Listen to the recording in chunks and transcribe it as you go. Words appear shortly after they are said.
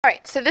All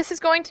right, so this is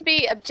going to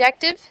be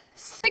objective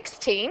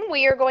 16.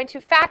 We are going to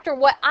factor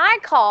what I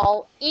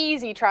call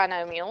easy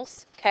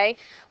trinomials. Okay,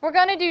 we're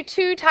going to do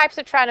two types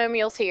of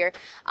trinomials here.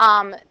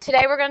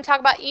 Today we're going to talk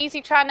about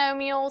easy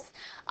trinomials,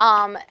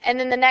 and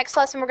then the next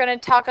lesson we're going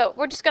to talk.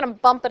 We're just going to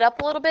bump it up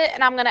a little bit,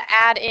 and I'm going to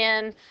add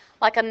in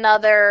like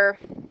another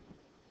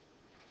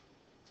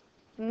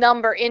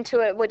number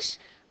into it, which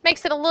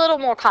makes it a little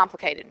more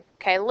complicated.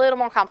 Okay, a little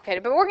more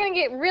complicated, but we're going to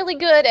get really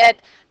good at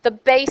the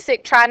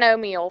basic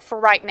trinomial for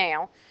right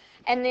now.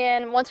 And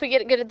then once we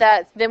get good at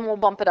that, then we'll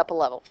bump it up a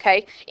level,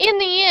 okay? In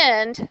the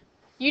end,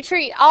 you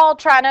treat all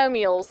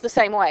trinomials the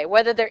same way,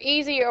 whether they're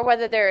easy or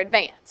whether they're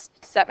advanced.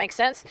 Does that make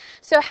sense?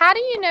 So how do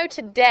you know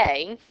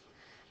today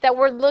that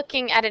we're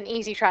looking at an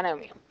easy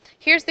trinomial?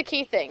 Here's the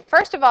key thing.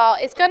 First of all,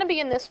 it's going to be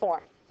in this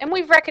form. And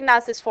we've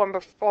recognized this form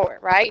before,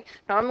 right?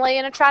 Normally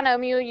in a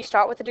trinomial, you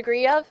start with a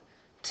degree of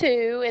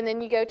 2, and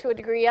then you go to a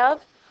degree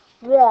of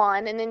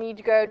 1, and then you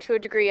go to a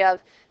degree of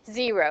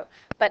 0.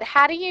 But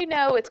how do you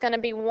know it's going to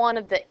be one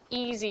of the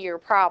easier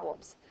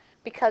problems?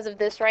 Because of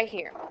this right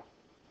here.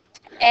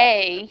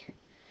 A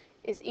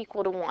is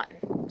equal to 1.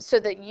 So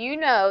that you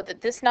know that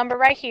this number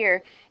right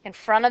here in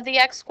front of the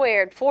x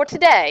squared for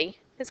today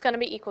is going to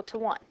be equal to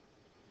 1.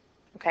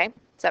 Okay?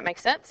 Does that make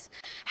sense?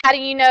 How do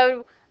you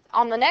know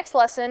on the next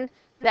lesson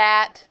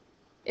that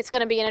it's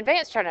going to be an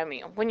advanced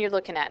trinomial when you're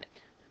looking at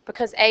it?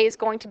 Because A is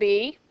going to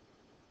be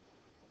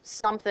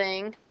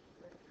something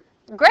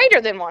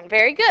greater than 1.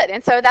 Very good.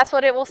 And so that's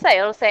what it will say.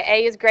 It'll say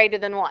A is greater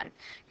than 1.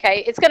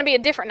 Okay? It's going to be a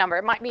different number.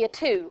 It might be a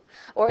 2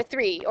 or a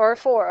 3 or a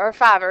 4 or a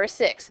 5 or a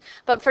 6.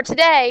 But for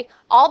today,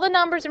 all the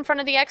numbers in front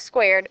of the x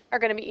squared are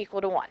going to be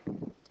equal to 1.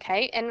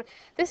 Okay? And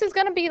this is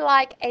going to be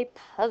like a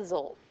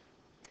puzzle.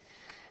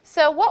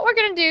 So what we're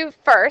going to do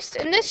first,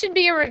 and this should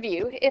be a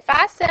review, if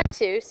I said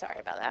to, sorry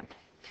about that,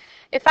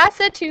 if I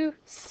said to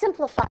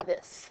simplify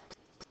this,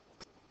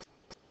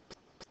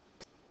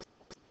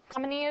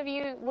 how many of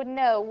you would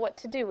know what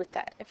to do with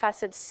that if I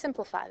said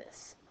simplify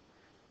this?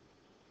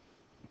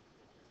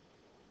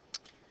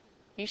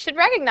 You should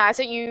recognize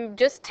it. You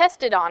just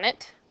tested on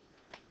it.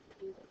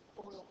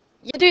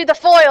 You do the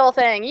FOIL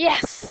thing.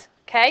 Yes.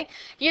 Okay.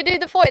 You do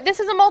the FOIL.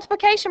 This is a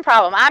multiplication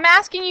problem. I'm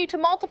asking you to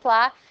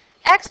multiply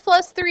x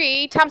plus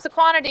 3 times the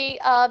quantity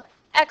of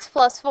x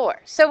plus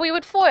 4. So we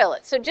would FOIL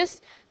it. So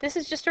this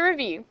is just a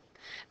review.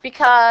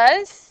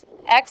 Because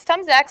x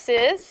times x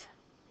is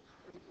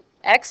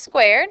x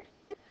squared.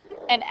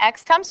 And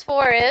x times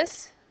 4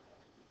 is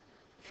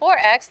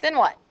 4x, then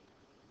what?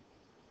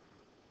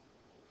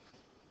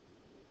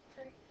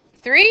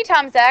 3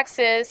 times x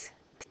is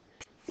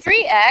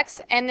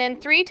 3x, and then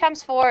 3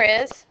 times 4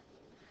 is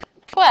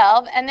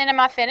 12. And then am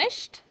I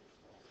finished?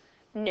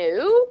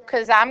 No,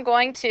 because I'm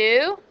going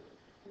to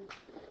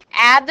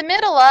add the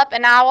middle up,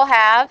 and I will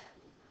have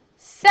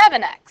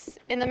 7x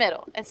in the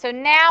middle. And so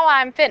now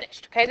I'm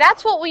finished. Okay,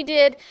 that's what we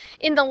did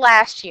in the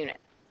last unit.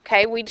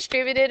 Okay, we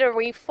distributed or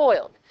we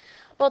FOILed.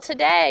 Well,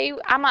 today,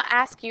 I'm going to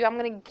ask you, I'm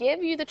going to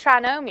give you the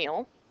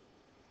trinomial.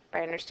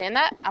 I understand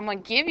that. I'm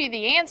going to give you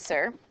the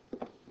answer.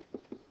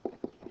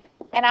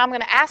 And I'm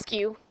going to ask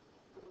you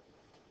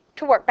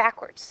to work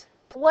backwards.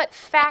 What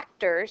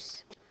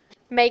factors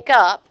make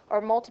up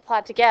or multiply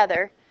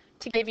together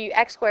to give you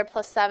x squared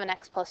plus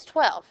 7x plus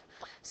 12?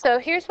 So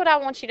here's what I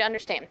want you to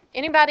understand.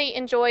 Anybody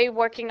enjoy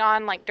working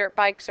on like dirt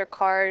bikes or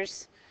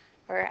cars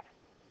or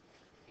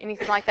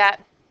anything like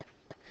that?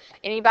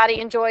 Anybody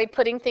enjoy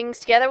putting things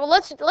together? Well,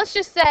 let's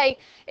just say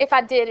if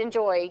I did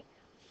enjoy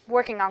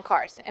working on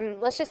cars,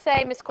 and let's just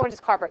say Miss Corns'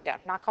 car broke down.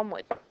 Knock on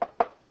wood.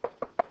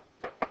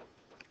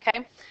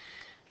 Okay.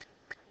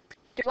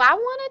 Do I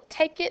want to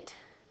take it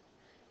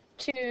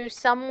to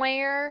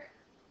somewhere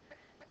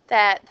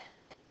that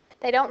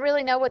they don't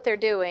really know what they're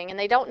doing, and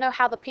they don't know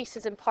how the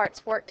pieces and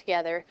parts work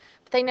together,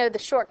 but they know the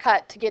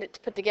shortcut to get it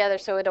to put together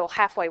so it'll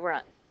halfway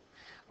run?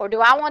 Or do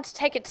I want to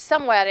take it to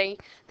somebody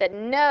that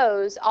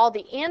knows all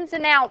the ins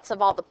and outs of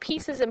all the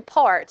pieces and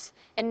parts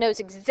and knows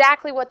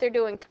exactly what they're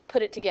doing to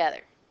put it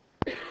together?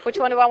 Which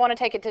one do I want to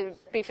take it to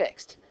be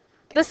fixed?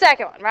 The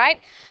second one, right?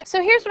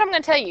 So here's what I'm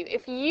going to tell you.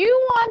 If you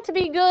want to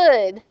be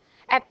good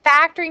at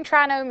factoring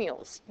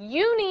trinomials,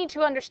 you need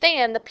to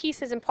understand the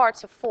pieces and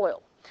parts of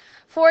FOIL.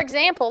 For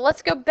example,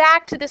 let's go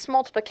back to this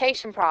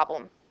multiplication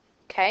problem.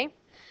 Okay?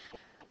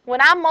 When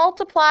I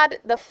multiplied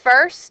the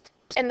first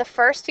and the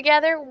first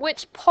together,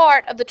 which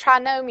part of the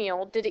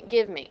trinomial did it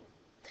give me?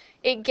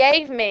 It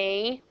gave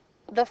me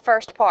the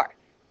first part.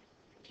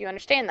 Do you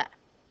understand that?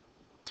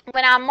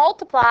 When I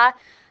multiply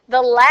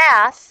the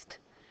last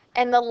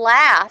and the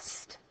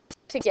last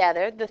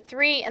together, the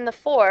 3 and the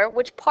 4,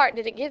 which part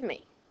did it give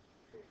me?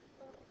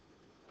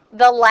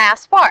 The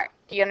last part.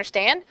 Do you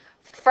understand?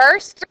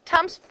 First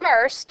times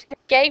first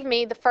gave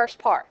me the first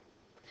part.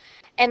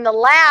 And the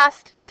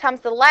last times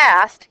the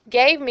last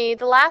gave me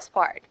the last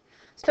part.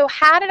 So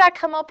how did I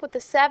come up with the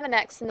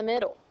 7x in the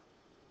middle?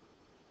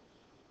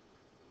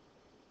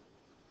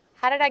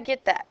 How did I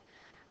get that?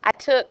 I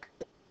took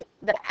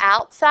the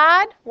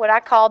outside, what I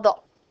call the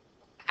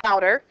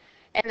outer,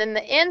 and then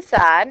the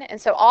inside, and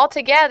so all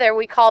together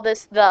we call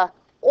this the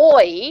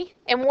oi.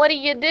 And what do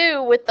you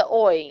do with the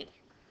oi?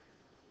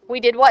 We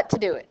did what to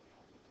do it?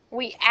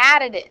 We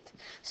added it.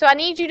 So I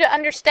need you to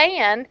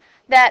understand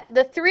that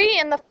the 3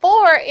 and the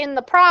 4 in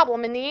the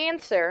problem, in the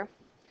answer,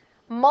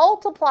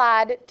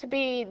 multiplied to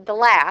be the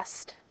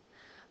last.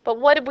 But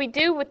what did we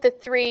do with the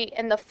 3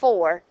 and the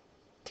 4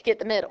 to get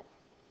the middle?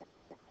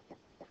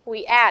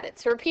 We added.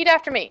 So repeat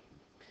after me.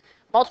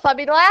 Multiply to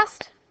be the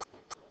last.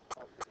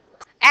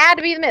 Add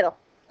to be the middle.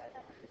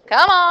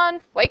 Come on.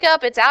 Wake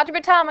up. It's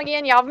algebra time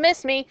again. Y'all have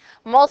missed me.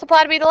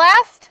 Multiply to be the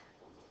last.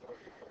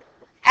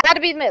 Add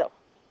to be the middle.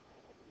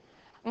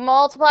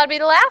 Multiply to be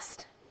the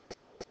last.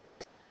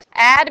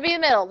 Add to be the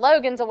middle.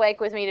 Logan's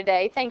awake with me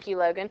today. Thank you,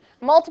 Logan.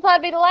 Multiply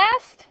to be the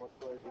last.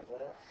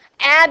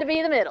 Add to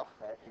be the middle.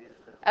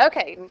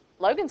 Okay,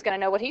 Logan's going to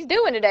know what he's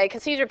doing today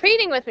because he's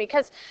repeating with me,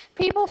 because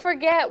people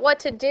forget what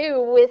to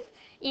do with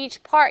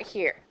each part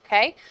here,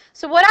 okay?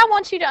 So what I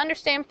want you to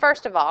understand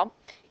first of all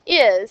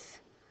is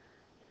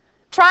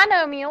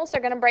trinomials are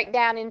going to break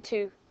down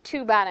into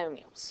 2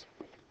 binomials,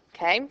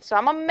 okay? So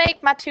I'm going to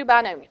make my 2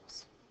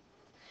 binomials.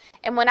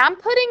 And when I'm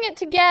putting it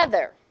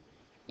together,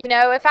 you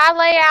know, if I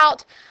lay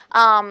out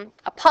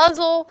a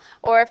puzzle,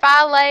 or if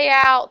I lay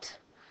out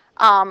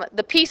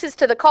the pieces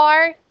to the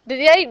car, do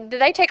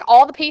they take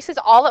all the pieces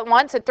all at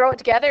once and throw it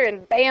together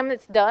and bam,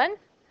 it's done?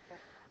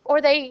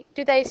 Or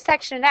do they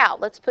section it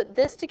out? Let's put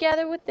this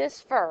together with this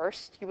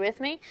first. You with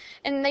me?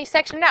 And they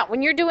section it out.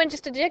 When you're doing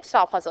just a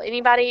jigsaw puzzle,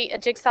 anybody a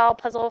jigsaw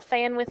puzzle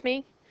fan with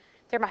me?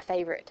 They're my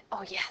favorite.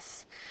 Oh,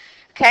 yes.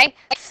 Okay,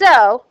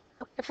 so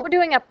if we're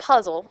doing a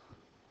puzzle,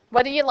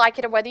 whether you like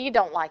it or whether you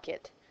don't like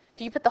it,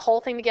 do you put the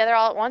whole thing together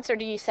all at once, or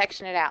do you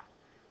section it out?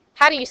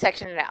 How do you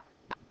section it out?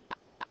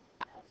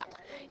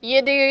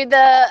 You do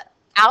the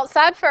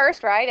outside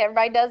first, right?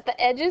 Everybody does the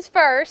edges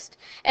first,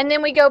 and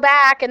then we go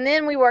back, and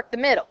then we work the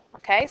middle,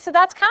 okay? So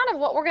that's kind of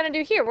what we're going to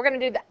do here. We're going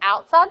to do the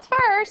outsides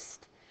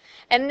first,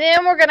 and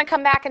then we're going to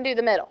come back and do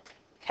the middle,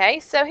 okay?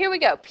 So here we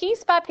go,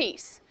 piece by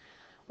piece.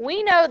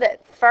 We know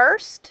that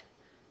first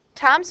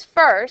times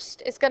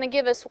first is going to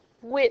give us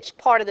which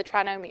part of the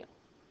trinomial?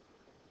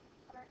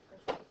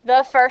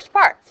 The first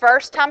part.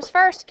 First times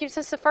first gives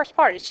us the first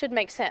part. It should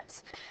make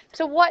sense.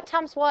 So what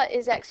times what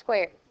is x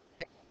squared?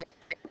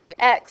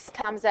 X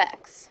times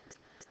x.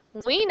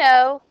 We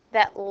know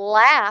that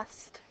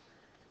last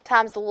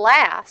times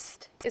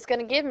last is going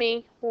to give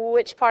me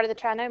which part of the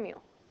trinomial?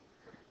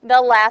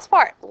 The last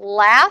part.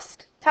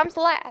 Last times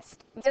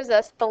last gives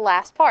us the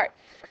last part.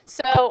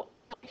 So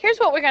here's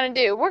what we're going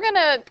to do. We're going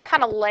to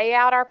kind of lay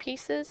out our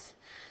pieces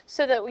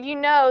so that you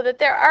know that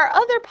there are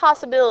other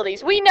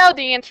possibilities. We know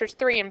the answer is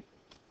 3 and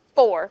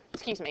 4,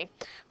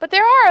 but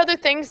there are other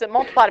things that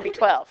multiply to be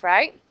 12,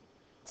 right?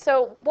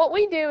 So what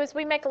we do is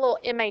we make a little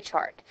MA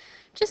chart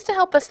just to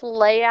help us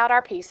lay out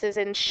our pieces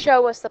and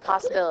show us the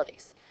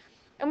possibilities.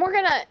 And we're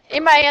going to,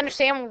 anybody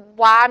understand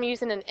why I'm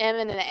using an M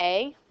and an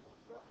A?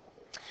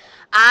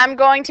 I'm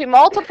going to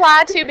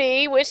multiply to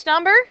be which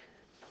number?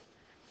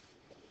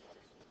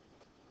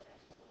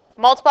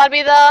 Multiply to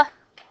be the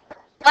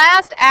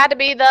last, add to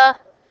be the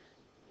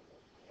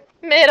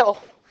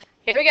middle.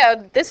 Here we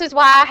go. This is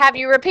why I have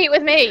you repeat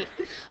with me.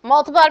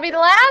 Multiply to be the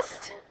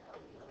last,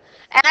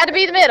 add to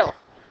be the middle.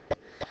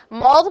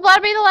 Multiply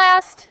to be the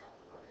last,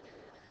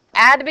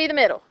 add to be the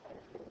middle.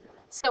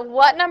 So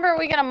what number are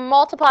we going to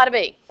multiply to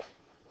be?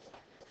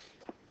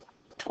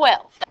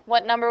 12.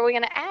 What number are we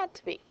going to add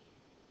to be?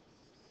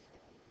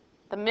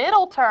 The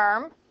middle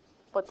term,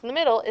 what's in the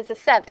middle, is a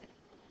 7.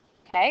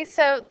 Okay,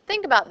 so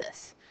think about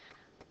this.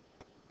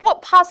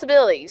 What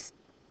possibilities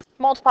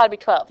multiply to be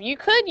 12? You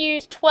could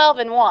use 12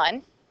 and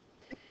 1.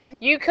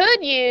 You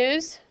could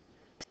use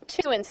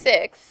 2 and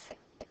 6.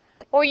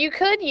 Or you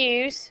could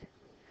use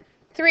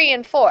 3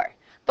 and 4.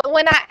 But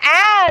when I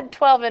add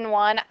 12 and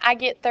 1, I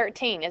get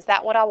 13. Is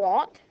that what I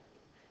want?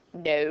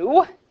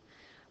 No.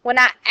 When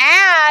I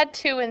add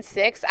 2 and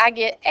 6, I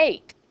get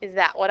 8. Is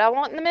that what I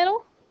want in the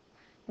middle?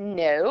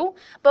 No.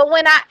 But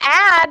when I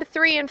add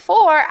 3 and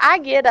 4, I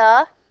get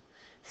a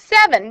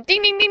 7.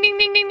 Ding, ding, ding, ding,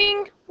 ding, ding,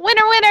 ding.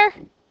 Winner, winner.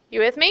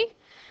 You with me?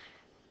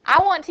 I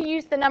want to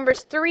use the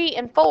numbers 3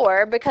 and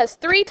 4 because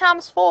 3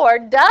 times 4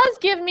 does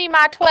give me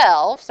my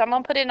 12. So I'm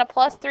going to put in a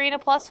plus 3 and a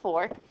plus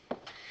 4.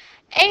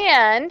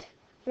 And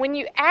when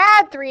you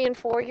add 3 and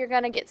 4, you're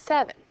going to get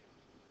 7.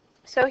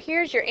 So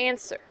here's your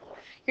answer.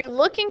 You're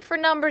looking for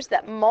numbers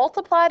that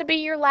multiply to be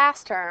your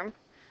last term,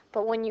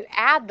 but when you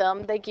add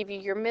them, they give you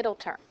your middle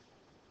term.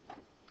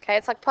 Okay,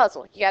 it's like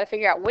puzzle. You got to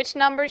figure out which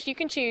numbers you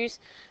can choose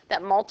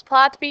that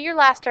multiply to be your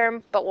last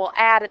term, but will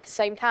add at the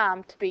same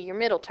time to be your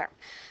middle term.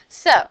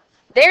 So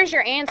there's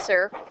your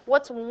answer.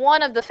 What's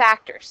one of the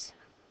factors?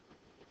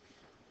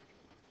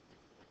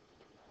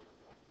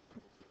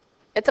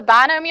 It's a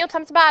binomial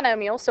times a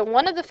binomial. So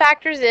one of the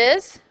factors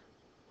is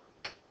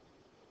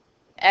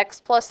x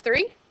plus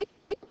 3.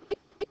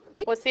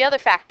 What's the other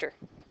factor?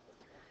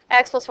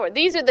 X plus 4.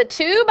 These are the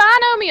 2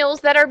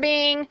 binomials that are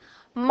being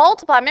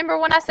multiplied. Remember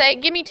when I say,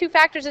 give me 2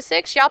 factors of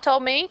 6, y'all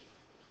told me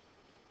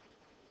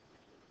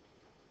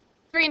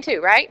 3 and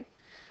 2, right?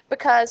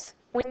 Because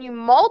when you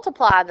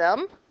multiply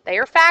them, They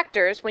are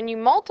factors. When you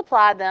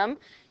multiply them,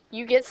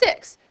 you get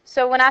 6.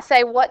 So when I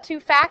say what two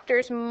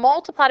factors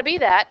multiply to be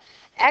that,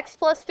 x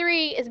plus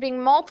 3 is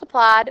being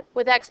multiplied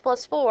with x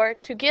plus 4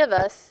 to give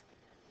us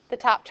the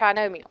top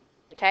trinomial.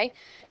 Okay,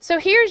 so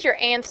here's your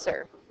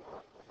answer.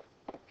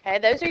 Okay,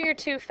 those are your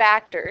two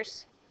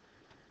factors.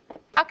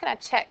 How can I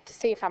check to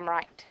see if I'm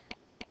right?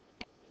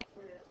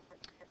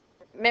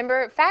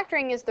 Remember,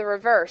 factoring is the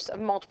reverse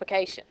of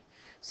multiplication.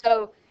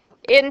 So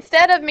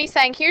instead of me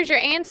saying, here's your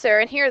answer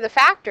and here are the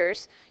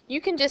factors, you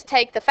can just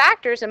take the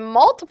factors and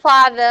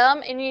multiply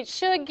them, and it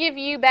should give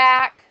you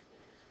back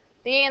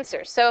the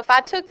answer. So if I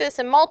took this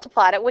and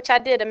multiplied it, which I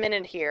did a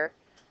minute here,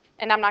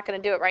 and I'm not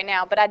going to do it right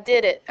now, but I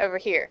did it over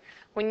here.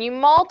 When you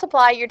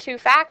multiply your two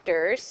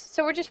factors,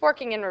 so we're just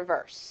working in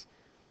reverse.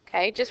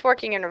 Okay, just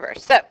working in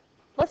reverse. So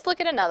let's look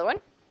at another one.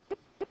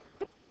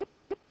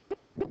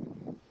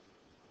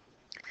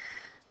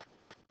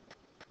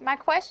 My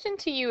question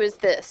to you is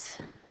this.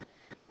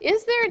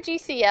 Is there a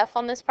GCF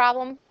on this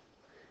problem?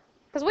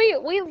 Because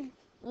we've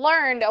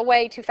learned a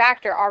way to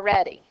factor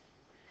already.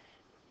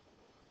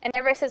 And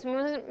everybody says,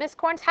 Ms.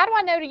 Corns, how do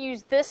I know to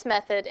use this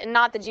method and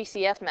not the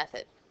GCF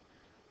method?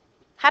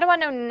 How do I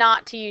know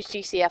not to use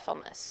GCF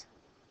on this?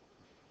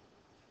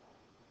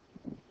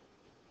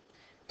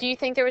 Do you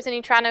think there was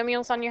any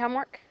trinomials on your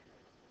homework?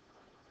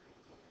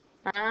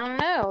 I don't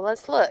know.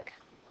 Let's look.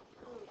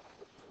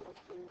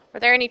 Were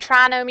there any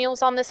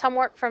trinomials on this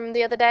homework from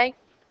the other day?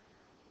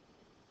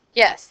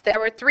 Yes, there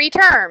were 3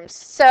 terms.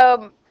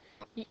 So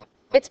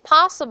it's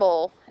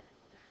possible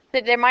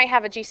that there might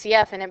have a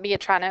GCF and it be a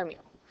trinomial.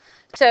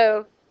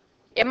 So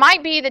it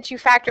might be that you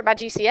factor it by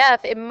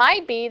GCF. It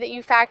might be that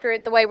you factor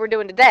it the way we're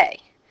doing today.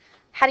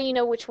 How do you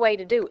know which way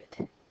to do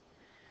it?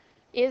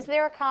 Is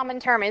there a common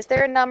term? Is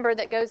there a number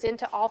that goes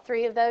into all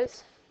 3 of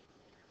those?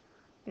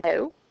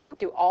 No.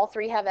 Do all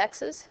 3 have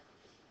x's?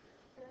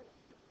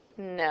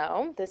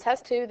 No. This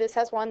has 2, this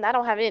has 1, that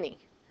don't have any.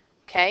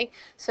 Okay,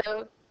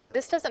 so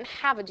this doesn't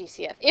have a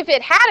GCF. If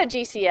it had a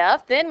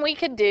GCF, then we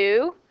could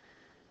do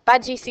by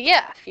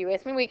GCF. You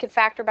with me? We could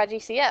factor by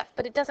GCF,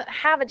 but it doesn't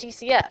have a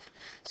GCF.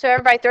 So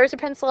everybody throws a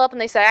pencil up and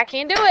they say, I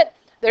can't do it.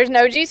 There's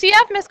no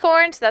GCF, Miss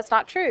Corns. That's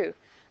not true,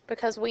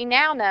 because we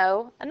now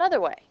know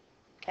another way.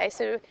 Okay,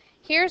 so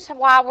here's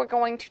why we're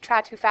going to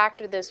try to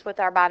factor this with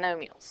our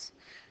binomials.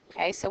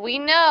 Okay, so we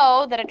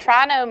know that a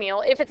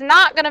trinomial, if it's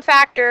not going to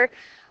factor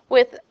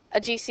with a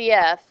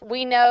GCF,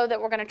 we know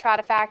that we're going to try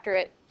to factor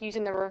it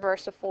using the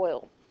reverse of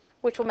FOIL,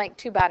 which will make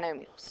 2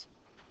 binomials.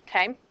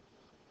 Okay,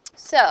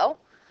 so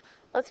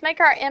let's make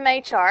our MA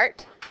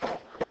chart.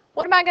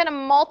 What am I going to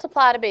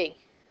multiply to be?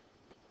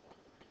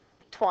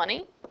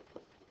 20.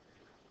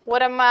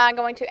 What am I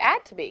going to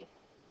add to be?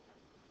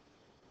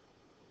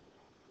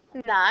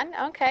 9.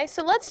 Okay,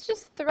 so let's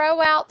just throw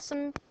out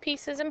some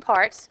pieces and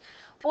parts.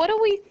 What do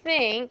we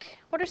think?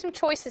 What are some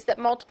choices that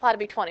multiply to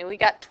be 20? We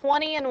got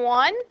 20 and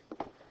 1.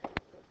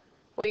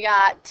 We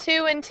got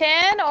 2 and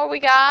 10, or we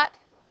got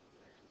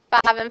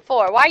 5 and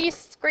 4. Why are you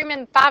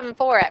screaming 5 and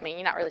 4 at me?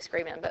 You're not really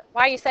screaming, but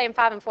why are you saying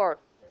 5 and 4?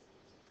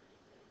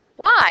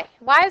 Why?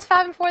 Why is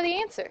 5 and 4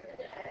 the answer?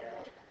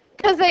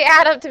 Because they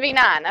add up to be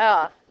 9.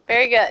 Oh,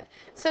 very good.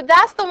 So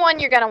that's the one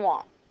you're going to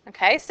want.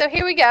 Okay, so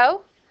here we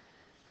go.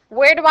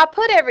 Where do I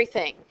put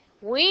everything?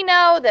 We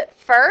know that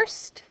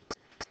first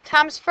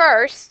times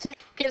first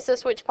gives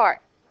us which part?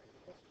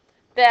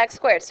 The x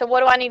squared. So what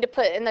do I need to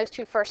put in those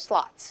 2 first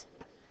slots?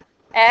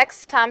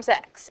 X times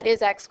x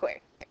is x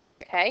squared.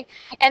 Okay,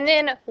 and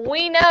then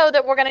we know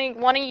that we're going to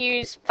want to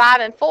use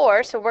 5 and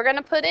 4, so we're going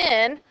to put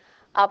in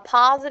a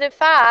positive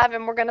 5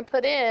 and we're going to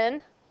put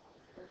in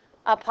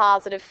a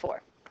positive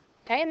 4.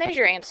 Okay, and there's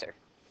your answer.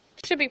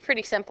 Should be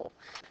pretty simple.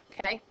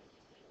 Okay.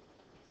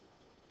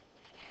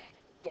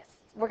 Yes,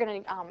 we're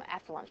going to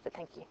after lunch, but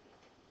thank you.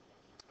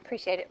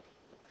 Appreciate it.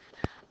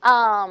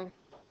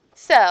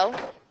 So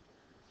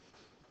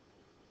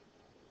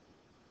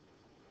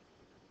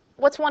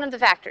what's one of the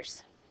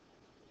factors?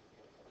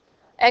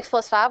 X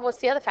plus 5. What's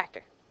the other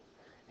factor?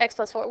 X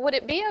plus 4. Would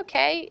it be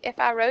okay if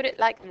I wrote it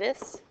like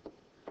this?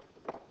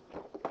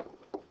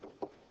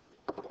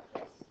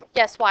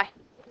 Yes, why?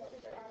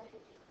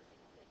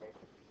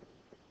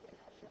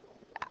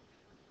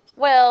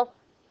 Well,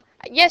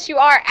 yes, you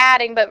are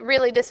adding, but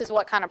really this is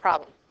what kind of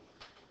problem?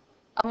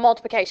 A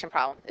multiplication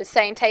problem. It's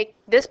saying take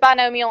this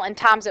binomial and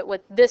times it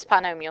with this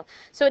binomial.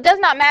 So it does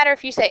not matter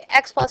if you say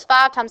x plus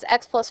 5 times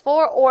x plus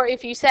 4, or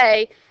if you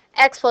say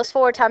x plus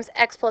 4 times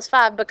x plus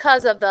 5,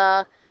 because of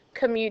the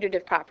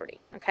commutative property.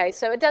 Okay,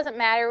 so it doesn't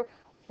matter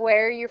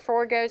where your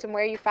 4 goes and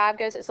where your 5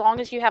 goes, as long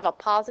as you have a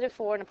positive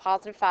 4 and a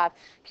positive 5.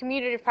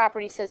 Commutative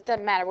property says it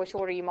doesn't matter which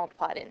order you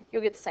multiply it in.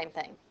 You'll get the same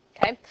thing.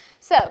 Okay,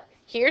 so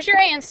here's your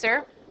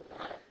answer.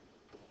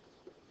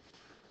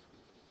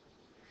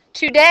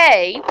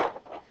 Today,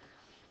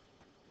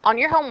 on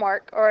your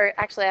homework, or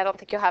actually I don't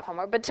think you'll have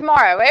homework, but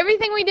tomorrow,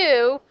 everything we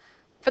do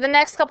for the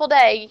next couple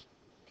days,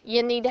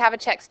 you need to have a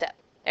check step.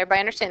 Everybody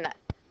understand that?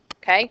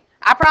 Okay?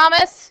 I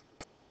promise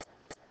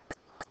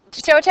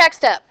to show a check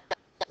step.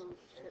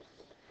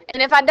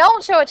 And if I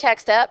don't show a check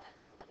step,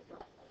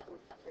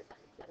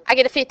 I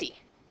get a 50.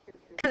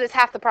 because it's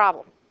half the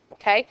problem.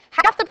 Okay?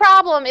 Half the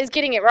problem is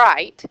getting it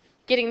right,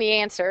 getting the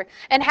answer,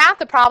 and half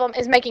the problem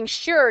is making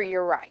sure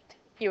you're right.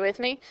 You with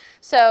me?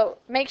 So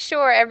make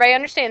sure everybody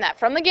understand that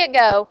from the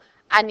get-go.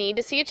 I need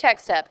to see a check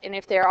step, and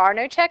if there are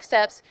no check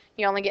steps,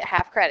 you only get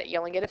half credit. You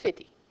only get a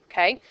 50.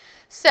 Okay?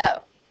 So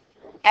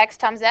x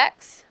times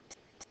x,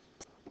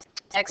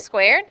 x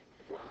squared,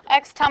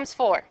 x times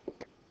 4.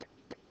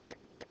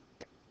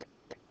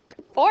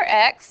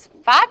 4x,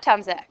 5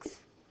 times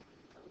x.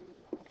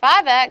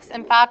 5x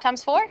and 5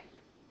 times 4?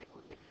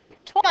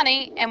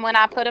 20, and when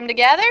I put them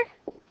together,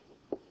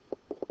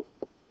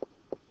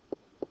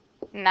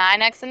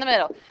 9x in the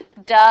middle.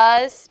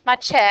 Does my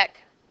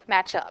check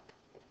match up?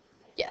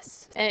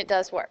 Yes, and it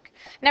does work.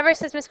 And everybody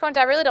says, Ms. Corns,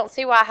 I really don't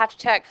see why I have to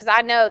check, because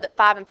I know that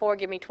 5 and 4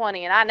 give me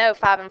 20, and I know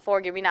 5 and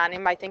 4 give me 9.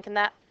 Anybody thinking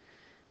that?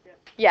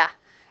 Yeah.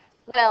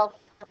 Well,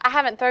 I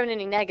haven't thrown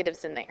any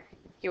negatives in there.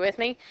 You with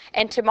me?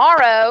 And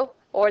tomorrow,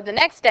 or the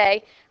next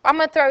day, I'm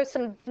going to throw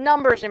some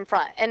numbers in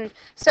front. And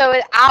so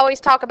I always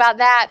talk about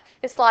that.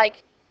 It's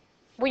like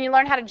when you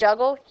learn how to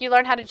juggle, you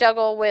learn how to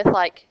juggle with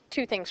like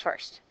 2 things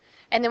first.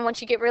 And then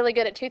once you get really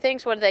good at 2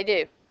 things, what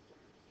do?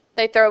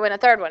 They throw in a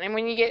third one. And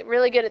when you get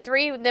really good at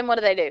 3, then what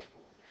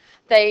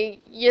do?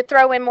 You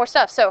throw in more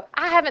stuff. So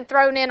I haven't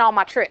thrown in all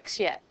my tricks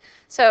yet.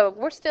 So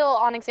we're still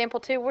on example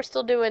 2. We're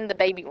still doing the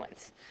baby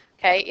ones.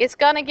 Okay, it's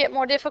going to get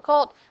more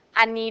difficult.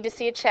 I need to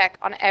see a check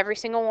on every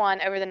single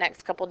one over the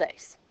next couple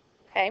days.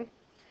 Okay,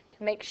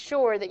 to make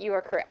sure that you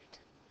are correct.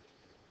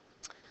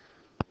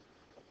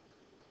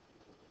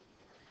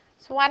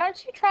 So why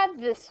don't you try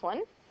this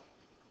one?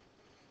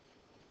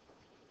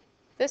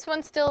 This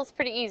one still is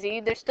pretty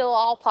easy. They're still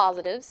all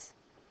positives.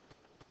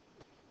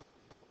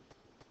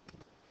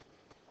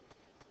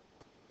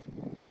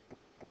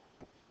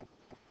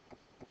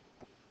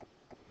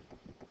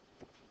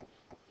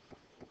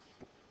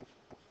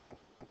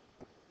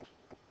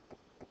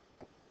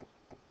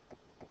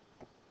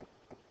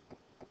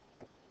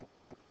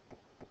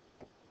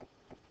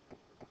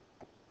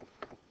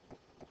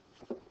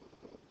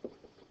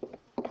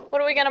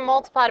 What are we going to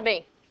multiply to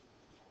be?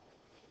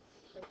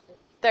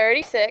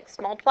 36.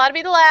 Multiply to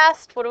be the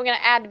last. What are we going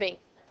to add to be?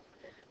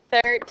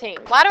 13.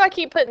 Why do I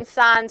keep putting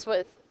signs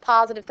with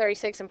positive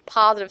 36 and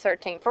positive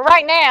 13? For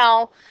right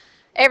now,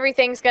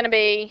 everything's going to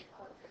be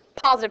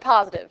positive,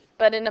 positive.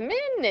 But in a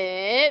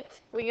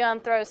minute, we're going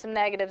to throw some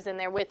negatives in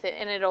there with it,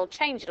 and it'll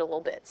change it a little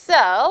bit.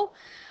 So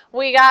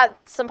we got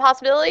some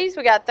possibilities.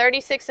 We got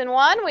 36 and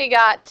 1. We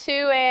got 2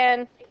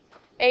 and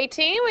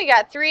 18. We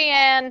got 3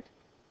 and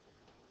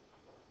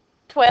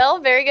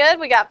 12. Very good.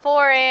 We got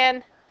 4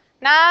 and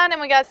 9, and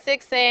we got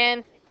 6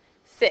 and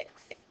 6.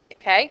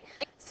 Okay?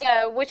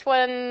 So which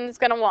one's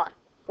going to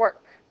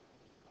work?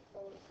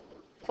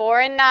 4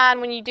 and 9.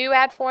 When you do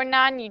add 4 and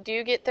 9, you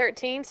do get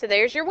 13. So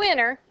there's your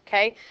winner.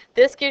 Okay?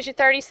 This gives you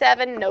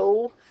 37.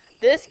 No.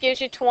 This gives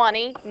you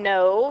 20.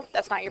 No.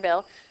 That's not your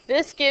bill.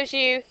 This gives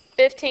you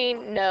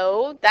 15.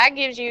 No. That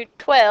gives you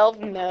 12.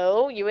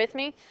 No. You with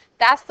me?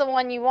 That's the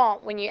one you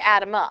want when you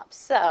add them up.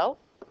 So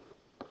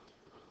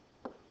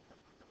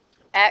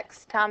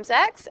x times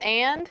x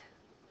and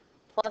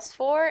plus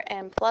 4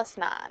 and plus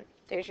 9.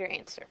 There's your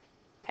answer.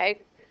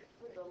 Okay?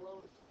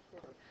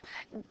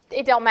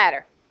 It don't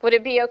matter. Would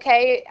it be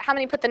okay? How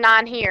many put the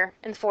 9 here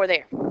and the 4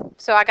 there?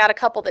 So I got a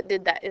couple that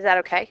did that. Is that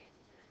okay?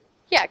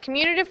 Yeah,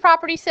 commutative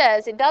property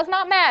says it does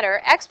not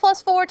matter. X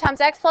plus 4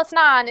 times x plus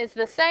 9 is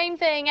the same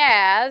thing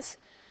as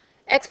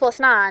x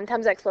plus 9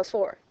 times x plus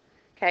 4.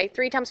 Okay?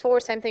 3 times 4,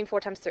 same thing, 4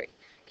 times 3.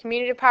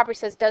 Commutative property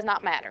says does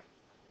not matter.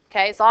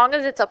 Okay? As long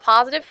as it's a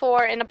positive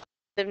 4 and a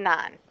positive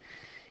 9.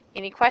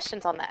 Any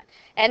questions on that?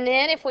 And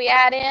then if we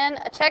add in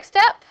a check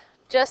step,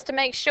 just to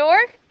make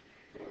sure,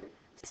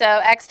 so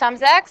x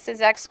times x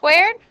is x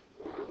squared,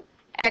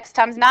 x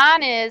times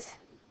 9 is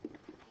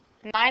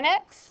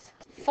 9x,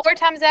 4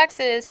 times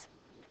x is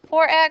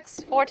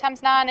 4x, 4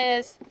 times 9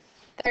 is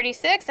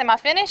 36. Am I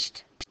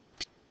finished?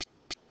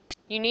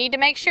 You need to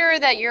make sure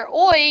that your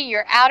OI,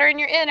 your outer and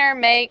your inner,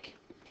 make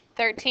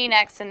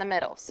 13x in the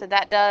middle. So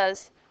that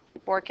does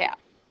work out.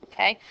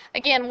 Okay.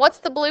 Again, what's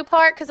the blue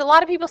part? Because a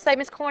lot of people say,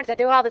 Ms. Corns, I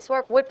do all this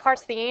work. What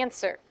part's the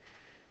answer?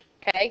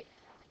 Okay.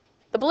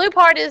 The blue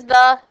part is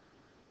the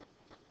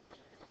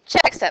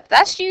check step.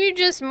 That's you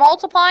just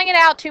multiplying it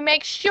out to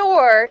make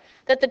sure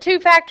that the 2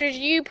 factors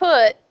you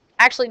put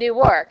actually do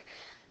work.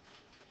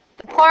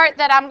 The part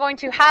that I'm going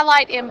to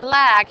highlight in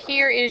black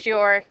here is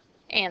your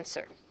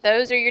answer.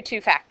 Those are your 2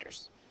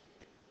 factors.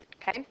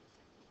 Okay.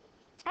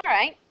 All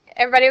right.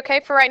 Everybody okay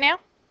for right now?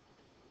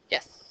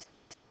 Yes.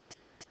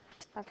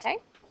 Okay.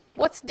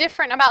 What's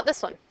different about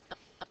this one?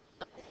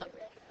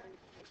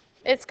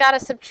 It's got a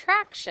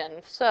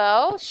subtraction.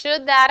 So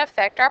should that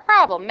affect our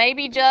problem?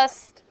 Maybe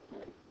just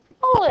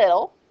a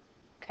little.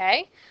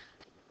 Okay.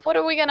 What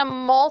are we going to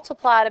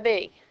multiply to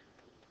be?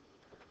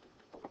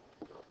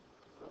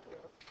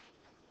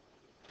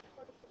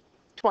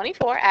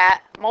 24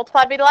 at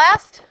multiply to be the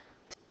last.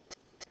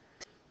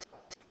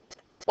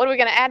 What are we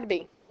going to add to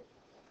be?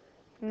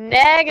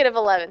 Negative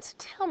 11. So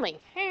tell me,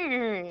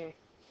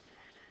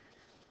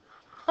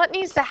 what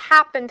needs to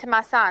happen to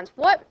my signs?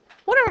 What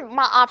What are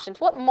my options?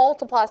 What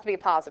multiplies to be a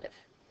positive?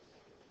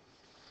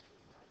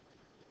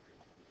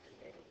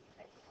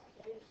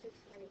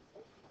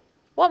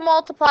 What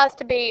multiplies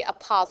to be a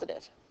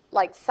positive?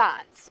 Like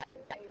signs.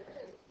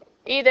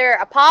 Either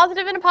a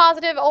positive and a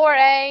positive or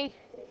a...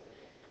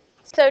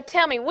 So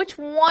tell me, which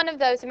one of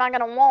those am I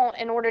going to want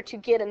in order to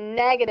get a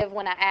negative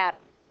when I add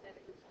them?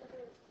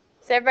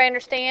 Does everybody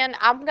understand?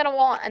 I'm going to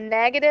want a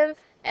negative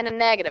and a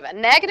negative. A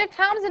negative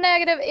times a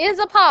negative is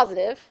a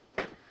positive,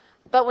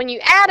 but when you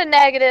add a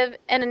negative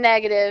and a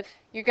negative,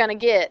 you're going to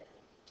get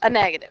a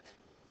negative.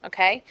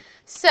 Okay?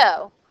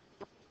 So,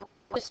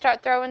 just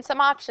start throwing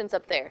some options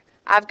up there.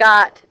 I've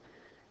got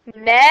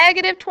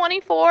negative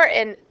 24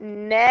 and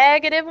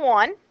negative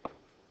 1,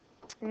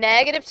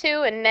 negative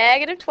 2 and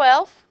negative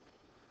 12.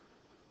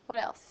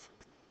 What else?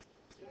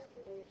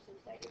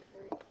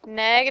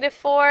 Negative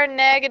 4,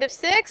 negative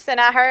 6, and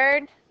I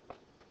heard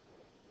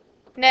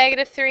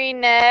negative 3,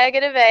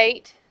 negative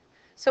 8.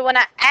 So when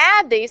I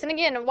add these, and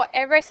again, what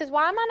everybody says,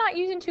 why am I not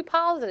using two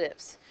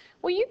positives?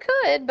 Well, you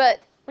could, but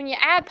when you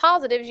add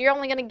positives, you're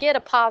only going to get a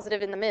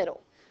positive in the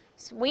middle.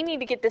 So we need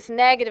to get this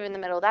negative in the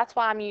middle. That's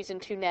why I'm using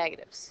two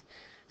negatives.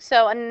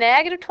 So a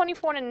negative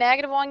 24 and a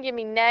negative 1 give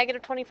me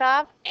negative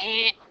 25.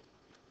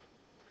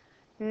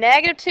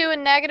 Negative 2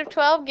 and negative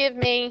 12 give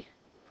me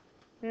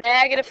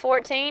negative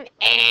 14.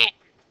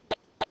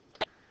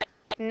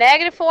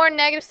 Negative 4 and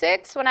negative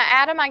 6, when I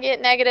add them, I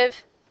get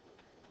negative,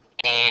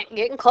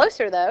 getting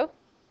closer though.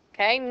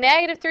 Okay,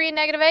 negative 3 and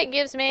negative 8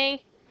 gives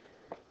me,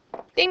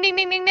 ding, ding,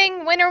 ding, ding,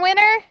 ding, winner,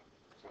 winner,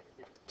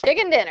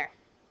 chicken dinner.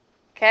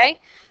 Okay,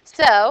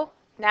 so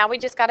now we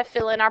just got to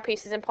fill in our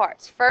pieces and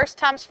parts. First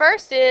times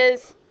first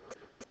is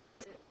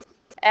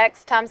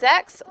x times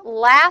x,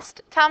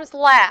 last times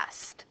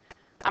last.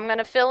 I'm going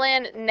to fill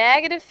in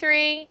negative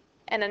 3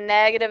 and a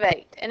negative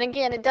 8. And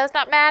again, it does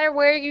not matter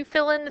where you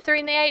fill in the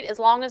 3 and the 8 as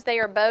long as they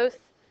are both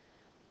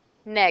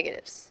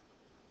negatives.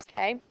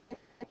 Okay,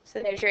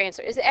 so there's your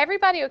answer. Is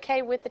everybody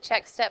okay with the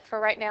check step for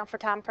right now for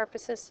time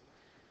purposes?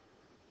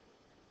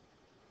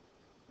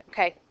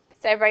 Okay,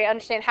 does everybody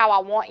understand how I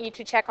want you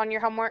to check on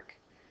your homework?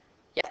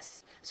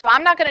 Yes. So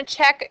I'm not going to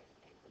check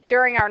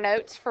during our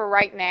notes for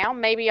right now,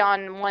 maybe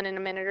on one in a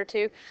minute or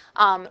two,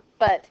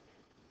 but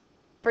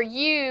for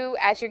you,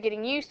 as you're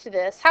getting used to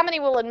this, how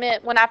many will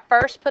admit when I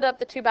first put up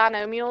the two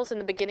binomials in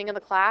the beginning of the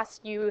class,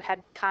 you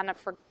had kind of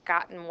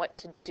forgotten what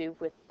to do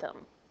with them?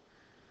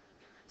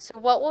 So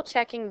what will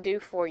checking do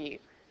for you?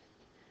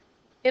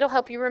 It'll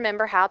help you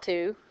remember how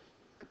to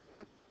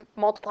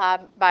multiply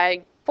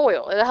by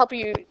FOIL. It'll help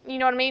you, you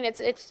know what I mean?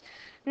 It's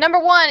number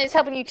one, it's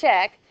helping you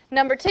check.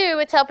 Number two,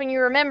 it's helping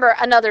you remember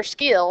another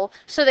skill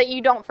so that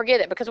you don't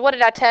forget it. Because what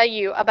did I tell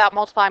you about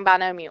multiplying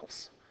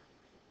binomials?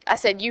 I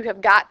said you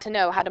have got to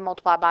know how to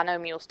multiply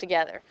binomials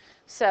together.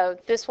 So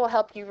this will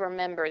help you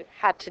remember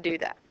how to do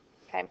that.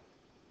 Okay.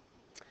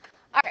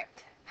 All right.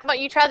 How about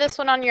you try this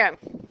one on your own?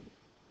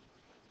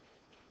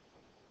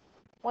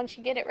 Once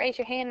you get it, raise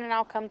your hand and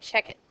I'll come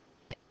check it.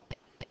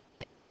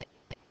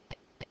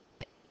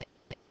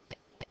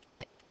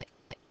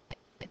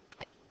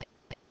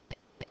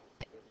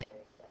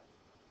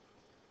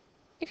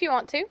 If you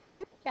want to.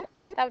 Yeah,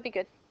 that would be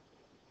good.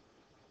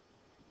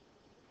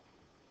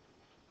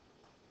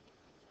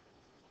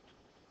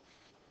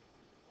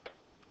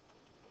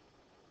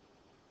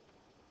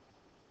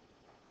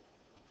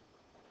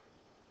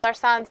 Our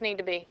signs need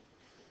to be.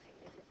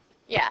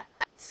 Yeah.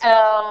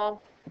 So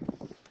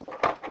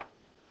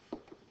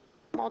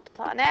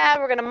multiply. Now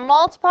we're going to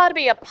multiply to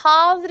be a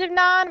positive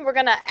 9. We're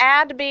going to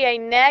add to be a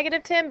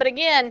negative 10. But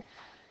again,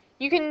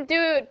 you can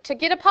do, to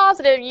get a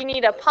positive, you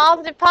need a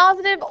positive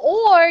positive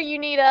or you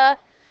need a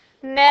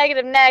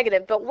negative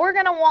negative. But we're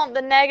going to want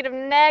the negative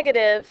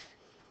negative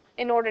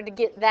in order to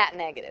get that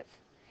negative.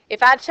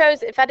 If I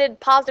did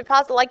positive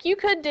positive, like you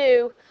could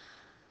do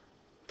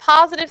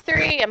positive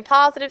 3 and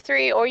positive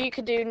 3, or you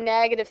could do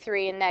negative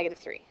 3 and negative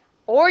 3.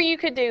 Or you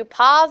could do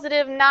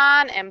positive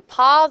 9 and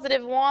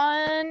positive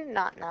 1,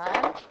 not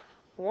 9,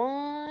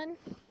 1.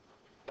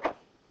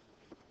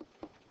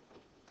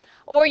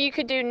 Or you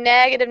could do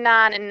negative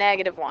 9 and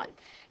negative 1.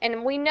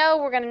 And we know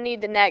we're going to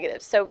need the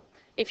negatives. So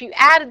if you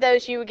added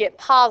those, you would get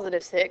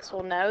positive 6.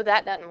 Well, no,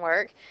 that doesn't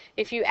work.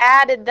 If you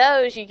added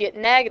those, you get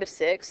negative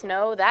 6.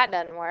 No, that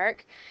doesn't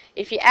work.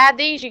 If you add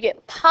these, you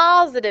get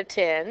positive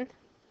 10.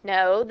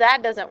 No,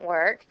 that doesn't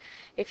work.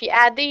 If you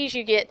add these,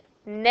 you get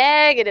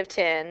negative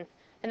 10,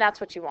 and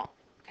that's what you want.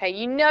 Okay,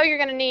 you know you're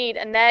going to need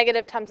a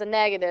negative times a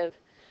negative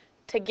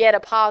to get a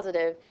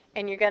positive,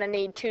 and you're going to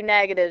need two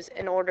negatives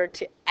in order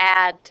to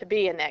add to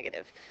be a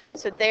negative.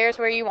 So there's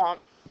where you want.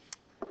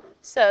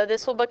 So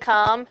this will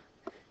become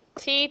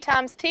t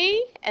times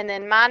t, and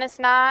then minus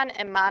 9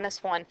 and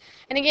minus 1.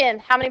 And again,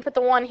 how many put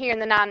the 1 here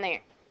and the 9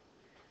 there?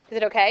 Is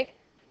it okay?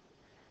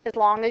 As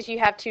long as you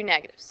have two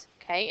negatives.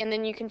 Okay, and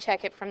then you can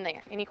check it from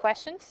there. Any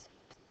questions?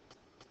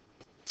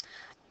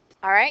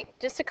 All right,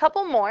 just a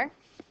couple more.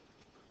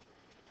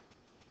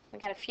 We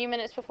got a few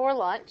minutes before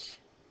lunch.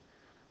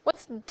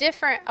 What's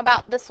different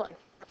about this one?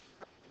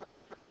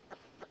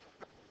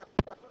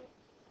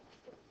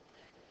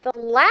 The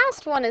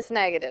last one is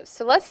negative.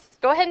 So let's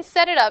go ahead and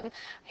set it up.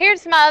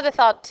 Here's my other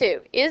thought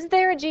too. Is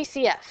there a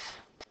GCF?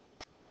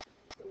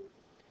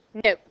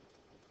 No.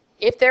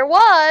 If there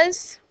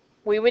was,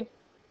 we would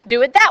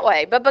do it that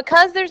way. But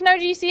because there's no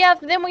GCF,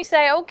 then we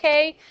say,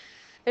 okay,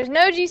 there's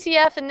no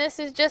GCF, and this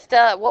is just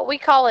what we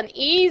call an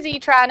easy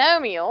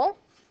trinomial.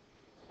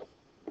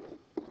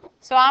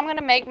 So I'm going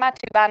to make my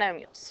two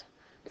binomials.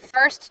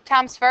 First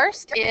times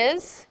first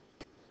is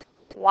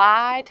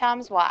y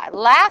times y.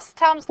 Last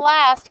times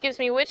last gives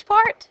me which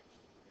part?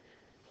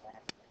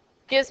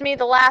 Gives me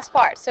the last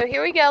part. So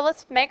here we go.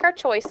 Let's make our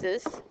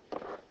choices.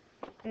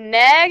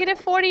 Negative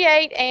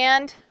 48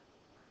 and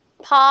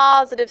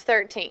positive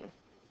 13.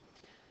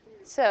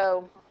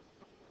 So,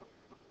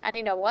 and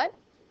you know what?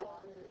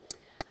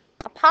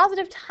 A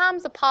positive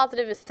times a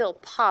positive is still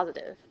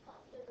positive.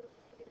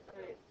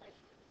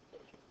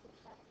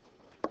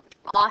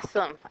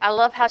 Awesome. I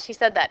love how she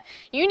said that.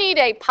 You need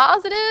a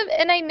positive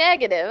and a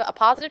negative. A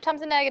positive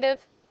times a negative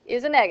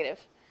is a negative.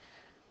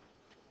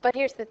 But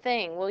here's the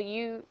thing.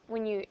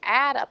 When you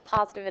add a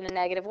positive and a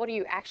negative, what are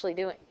you actually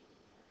doing?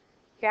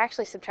 You're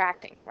actually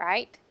subtracting,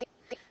 right?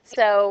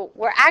 So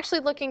we're actually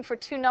looking for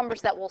two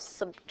numbers that will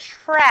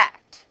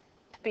subtract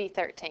to be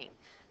 13.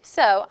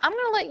 So I'm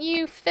going to let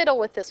you fiddle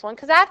with this one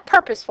because I have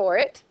purpose for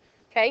it.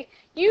 Okay?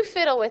 You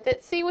fiddle with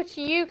it. See what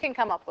you can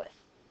come up with.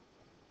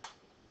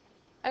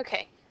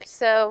 Okay.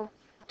 So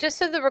just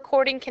so the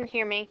recording can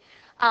hear me,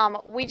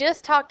 we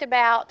just talked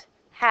about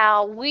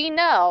how we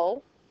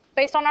know,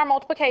 based on our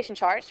multiplication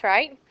charts,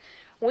 right?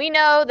 We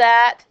know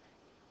that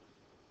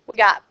we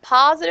got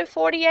positive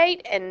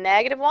 48 and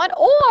negative 1,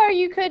 or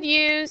you could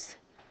use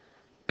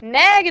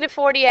negative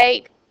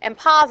 48 and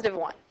positive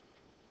 1.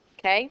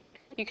 Okay?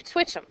 You could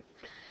switch them.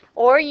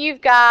 Or you've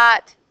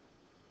got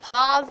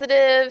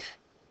positive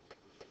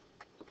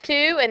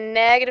 2 and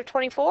negative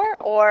 24,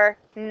 or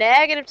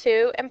negative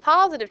 2 and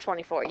positive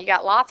 24. You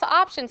got lots of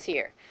options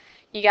here.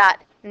 You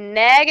got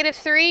negative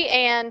 3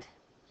 and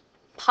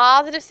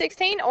positive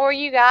 16, or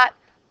you got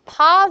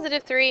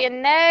positive 3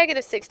 and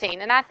negative 16.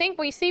 And I think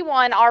we see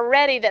one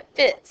already that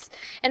fits.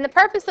 And the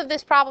purpose of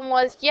this problem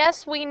was,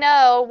 yes, we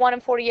know 1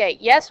 and 48.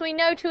 Yes, we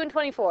know 2 and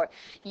 24.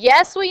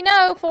 Yes, we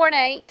know 4 and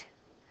 8.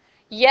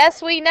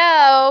 Yes, we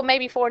know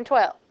maybe 4 and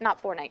 12. Not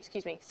 4 and 8,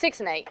 excuse me. 6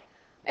 and 8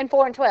 and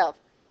 4 and 12.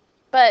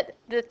 But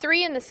the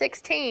 3 and the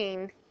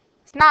 16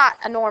 is not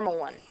a normal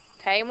one,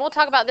 okay? And we'll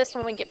talk about this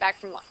when we get back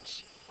from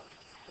lunch.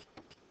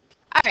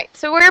 All right,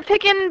 so we're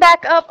picking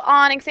back up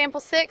on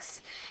example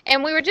 6,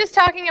 and we were just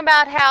talking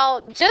about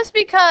how just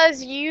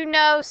because you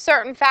know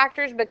certain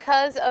factors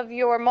because of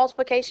your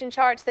multiplication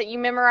charts that you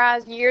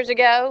memorized years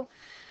ago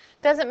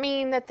doesn't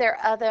mean that there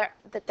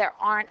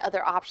aren't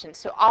other options.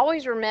 So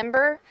always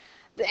remember,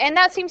 and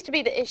that seems to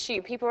be the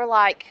issue. People are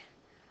like,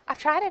 I've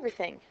tried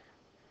everything.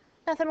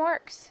 Nothing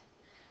works.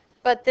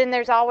 But then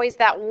there's always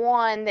that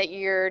one that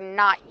you're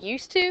not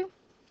used to.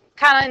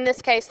 Kind of in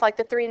this case, like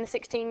the 3 and the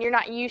 16, you're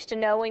not used to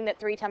knowing that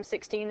 3 times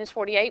 16 is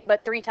 48,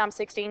 but 3 times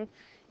 16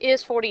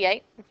 is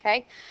 48,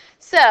 okay?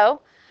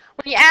 So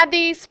when you add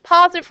these,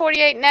 positive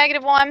 48,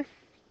 negative 1,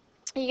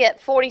 you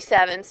get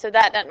 47, so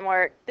that doesn't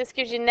work. This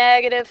gives you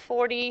negative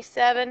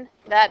 47,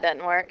 that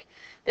doesn't work.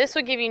 This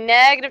would give you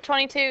negative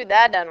 22,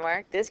 that doesn't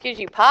work. This gives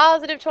you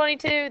positive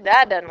 22,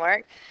 that doesn't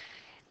work.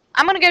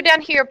 I'm going to go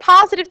down here,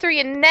 positive 3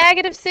 and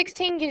negative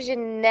 16 gives you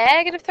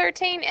negative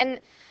 13, and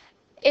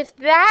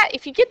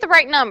if you get the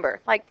right number,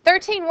 like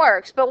 13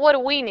 works, but what do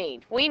we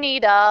need? We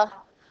need a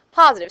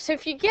positive. So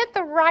if you get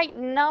the right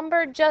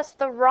number, just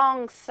the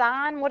wrong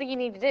sign, what do you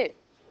need to do?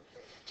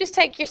 Just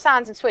take your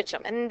signs and switch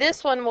them. And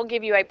this one will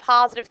give you a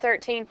positive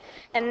 13,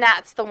 and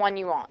that's the one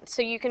you want.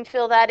 So you can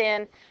fill that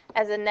in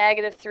as a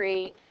negative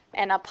 3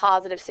 and a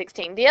positive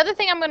 16. The other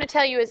thing I'm going to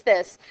tell you is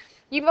this.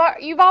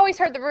 You've always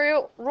heard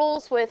the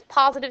rules with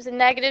positives and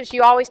negatives.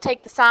 You always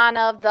take the sign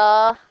of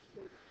the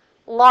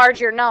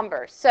larger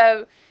number.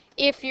 So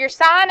if your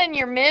sign in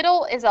your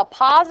middle is a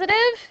positive,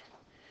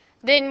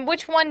 then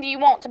which one do you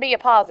want to be a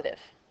positive?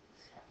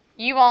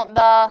 You want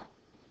the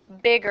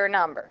bigger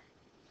number,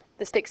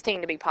 the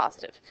 16, to be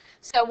positive.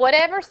 So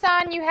whatever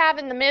sign you have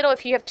in the middle,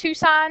 if you have two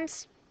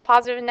signs,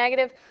 positive and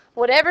negative,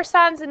 whatever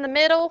sign's in the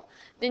middle,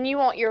 then you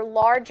want your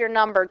larger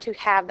number to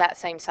have that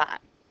same sign.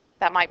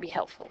 That might be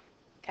helpful.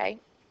 Okay?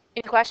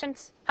 Any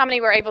questions? How many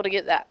were able to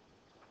get that?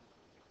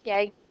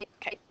 Yay?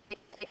 Okay.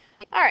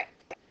 All right.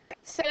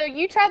 So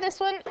you try this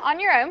one on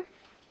your own.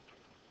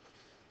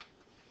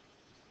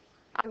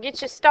 I'll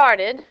get you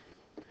started.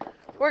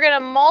 We're going to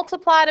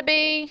multiply to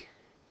be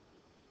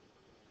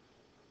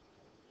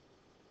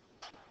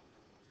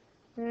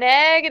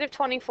negative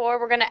 24.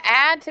 We're going to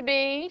add to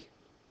be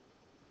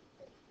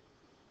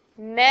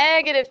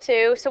negative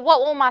 2. So what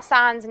will my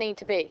signs need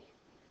to be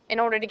in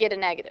order to get a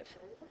negative?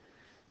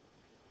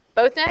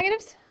 Both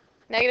negatives?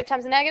 Negative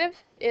times a negative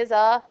is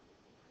a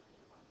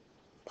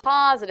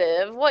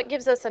positive. What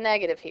gives us a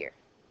negative here?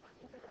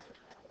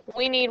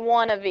 We need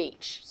one of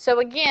each. So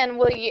again,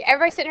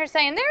 everybody sitting here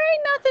saying, there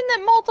ain't nothing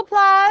that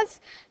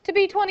multiplies to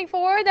be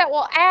 24 that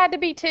will add to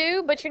be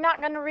 2, but you're not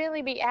going to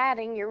really be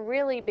adding. You'll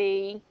really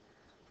be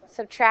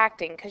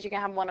subtracting, because you can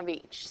have one of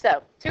each.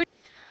 So,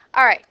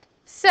 all right.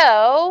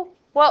 So,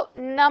 what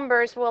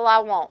numbers will I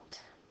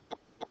want?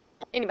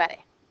 Anybody?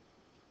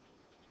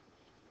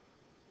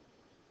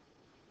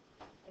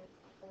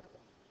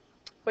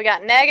 We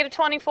got negative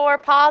 24,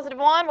 positive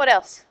 1. What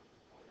else?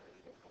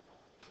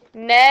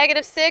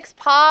 Negative 6,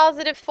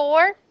 positive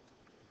 4.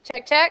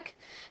 Check, check.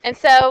 And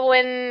so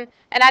and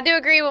I do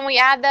agree when we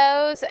add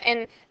those,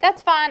 and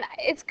that's fine.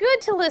 It's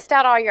good to list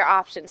out all your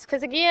options,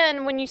 because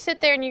again, when you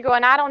sit there and you go,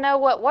 and I don't know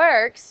what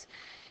works,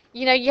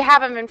 you know, you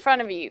have them in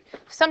front of you.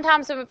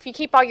 Sometimes if you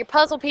keep all your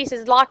puzzle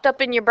pieces locked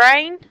up in your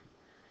brain,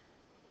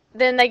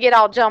 then they get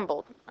all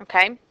jumbled,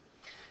 okay?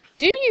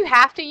 Do you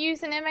have to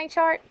use an MA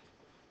chart?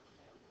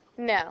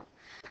 No.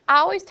 I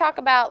always talk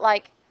about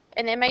like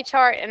an MA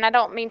chart, and I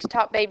don't mean to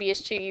talk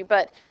babyish to you,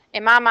 but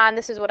in my mind,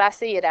 this is what I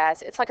see it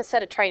as. It's like a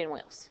set of training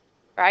wheels,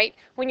 right?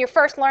 When you're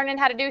first learning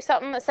how to do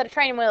something, a set of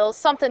training wheels,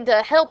 something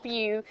to help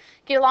you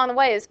get along the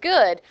way is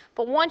good.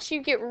 But once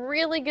you get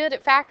really good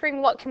at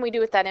factoring, what can we do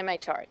with that MA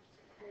chart?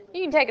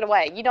 You can take it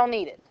away. You don't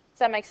need it. Does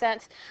that make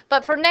sense?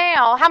 But for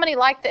now, how many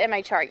like the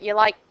MA chart? You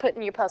like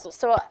putting your puzzles.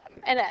 So,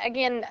 and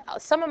again,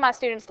 some of my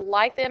students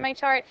like the MA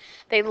chart.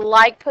 They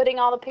like putting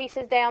all the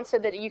pieces down so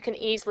that you can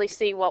easily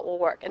see what will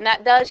work. And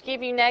that does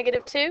give you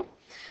negative 2.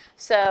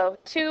 So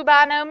 2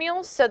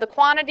 binomials. So the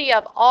quantity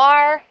of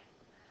r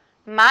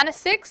minus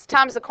 6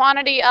 times the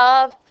quantity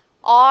of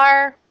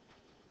r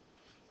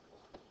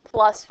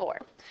plus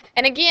 4.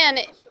 And again,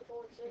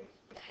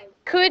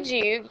 could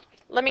you,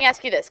 let me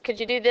ask you this, could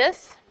you do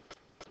this?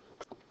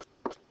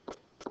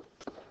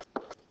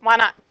 Why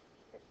not?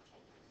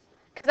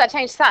 Because I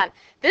changed sign.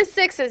 This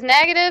 6 is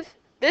negative,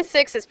 this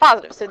 6 is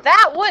positive. So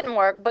that wouldn't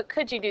work, but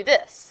could you do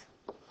this?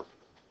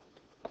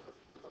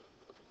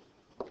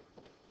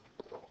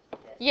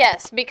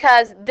 Yes,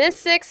 because this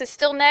 6 is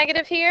still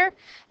negative here,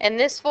 and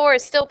this 4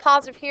 is still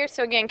positive here.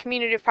 So again,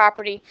 commutative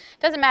property,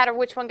 doesn't matter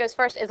which one goes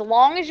first, as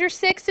long as your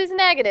 6 is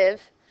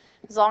negative,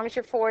 as long as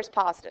your 4 is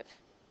positive.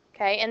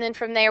 Okay, and then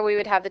from there we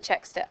would have the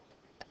check step.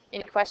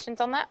 Any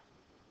questions on that?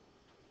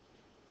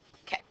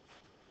 Okay.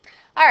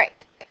 All right,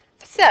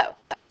 so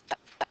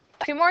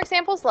 2 more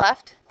examples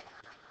left.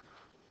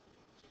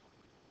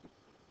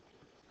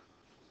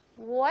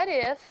 What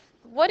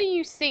do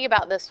you see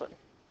about this one?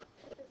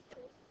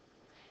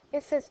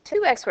 It says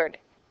 2x squared.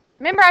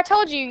 Remember I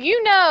told you,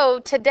 you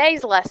know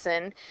today's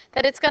lesson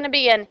that it's going to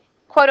be an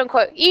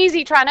quote-unquote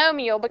easy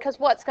trinomial because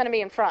what's going to be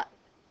in front?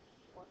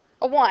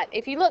 A 1.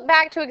 If you look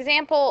back to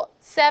example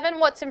 7,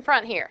 what's in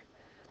front here?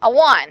 A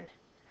 1.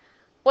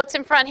 What's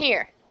in front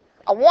here?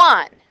 A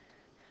 1.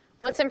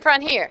 What's in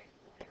front here?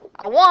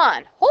 A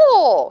 1.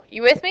 Oh,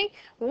 you with me?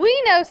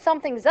 We know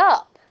something's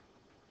up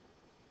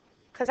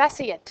because I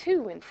see a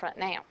 2 in front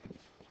now.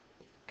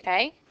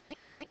 Okay?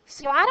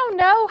 So I don't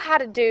know how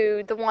to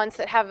do the ones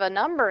that have a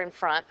number in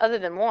front other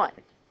than 1.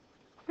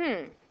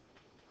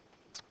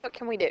 What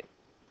can we do?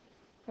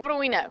 What do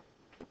we know?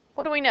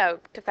 What do we know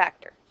to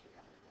factor?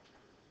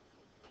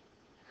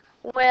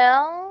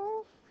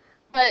 Well,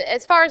 but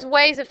as far as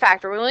ways of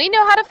factoring, we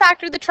know how to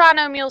factor the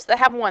trinomials that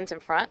have 1s in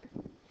front.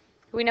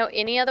 Do we know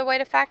any other way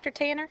to factor,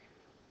 Tanner?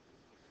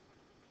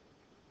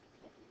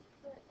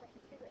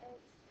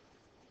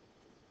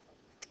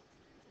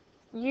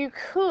 You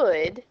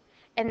could,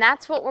 and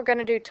that's what we're going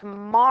to do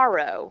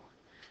tomorrow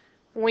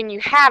when you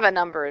have a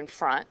number in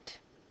front.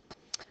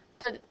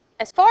 But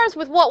as far as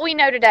with what we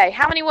know today,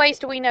 how many ways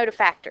do we know to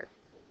factor?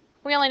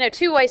 We only know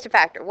 2 ways to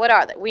factor. What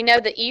are they? We know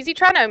the easy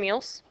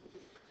trinomials,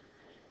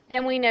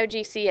 and we know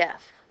GCF.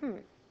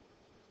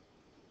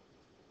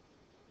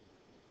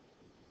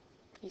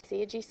 You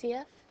see a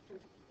GCF?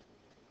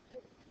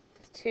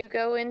 Does 2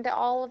 go into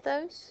all of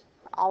those?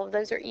 All of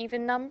those are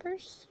even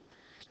numbers.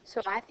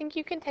 So I think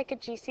you can take a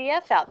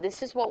GCF out.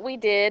 This is what we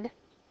did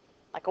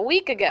like a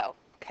week ago.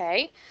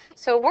 Okay?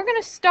 So we're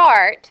going to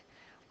start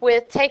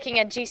with taking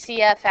a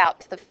GCF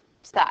out to the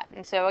side.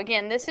 And so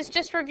again, this is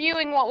just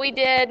reviewing what we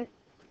did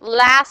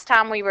last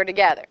time we were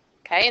together.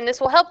 Okay? And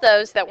this will help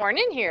those that weren't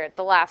in here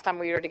the last time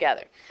we were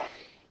together.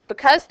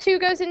 Because 2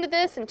 goes into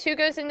this, and 2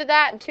 goes into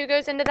that, and 2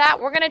 goes into that,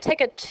 we're going to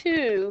take a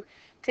 2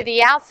 to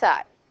the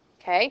outside.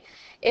 Okay?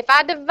 If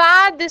I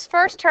divide this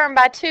first term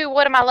by 2,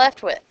 what am I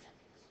left with?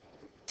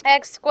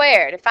 X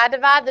squared. If I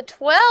divide the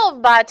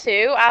 12 by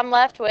 2, I'm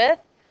left with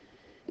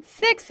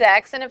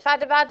 6x. And if I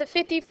divide the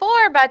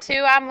 54 by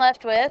 2, I'm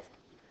left with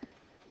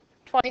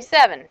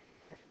 27.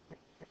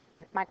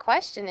 My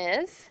question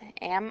is,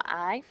 am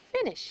I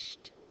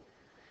finished?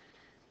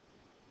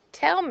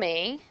 Tell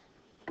me,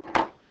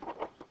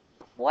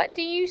 what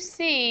do you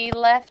see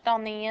left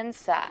on the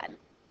inside?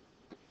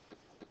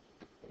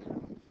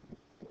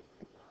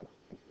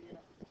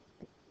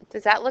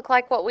 Does that look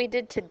like what we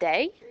did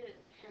today?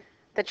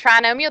 The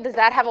trinomial, does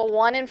that have a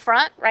 1 in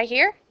front right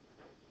here?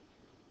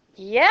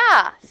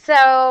 Yeah,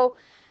 so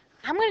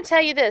I'm going to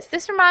tell you this.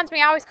 This reminds me,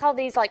 I always call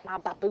these like my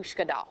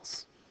babushka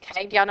dolls.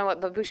 Okay, do y'all know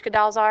what babushka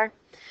dolls are?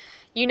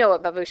 You know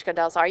what babushka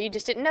dolls are. You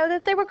just didn't know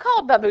that they were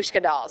called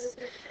babushka dolls.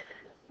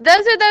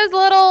 Those are those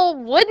little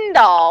wooden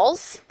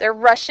dolls. They're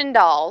Russian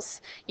dolls.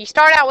 You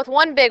start out with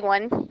one big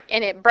one,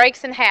 and it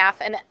breaks in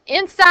half. And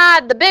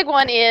inside the big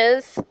one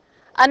is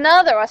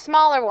a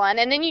smaller one.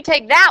 And then you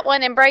take that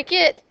one and break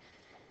it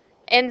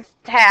in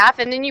half,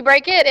 and then you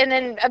break it, and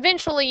then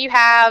eventually you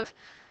have,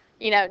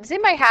 does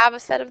anybody have a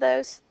set of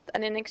those?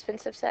 An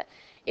inexpensive set?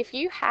 If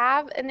you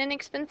have an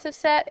inexpensive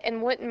set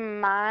and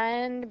wouldn't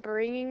mind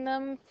bringing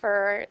them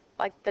for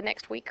like the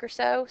next week or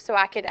so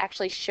I could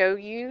actually show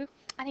you.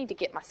 I need to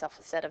get myself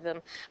a set of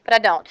them, but I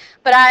don't.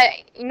 But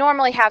I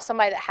normally have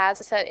somebody that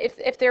has a set.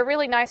 If they're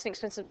really nice and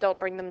expensive, don't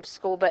bring them to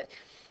school. But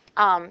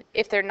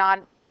if they're not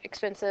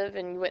expensive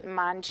and you wouldn't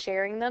mind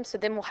sharing them, so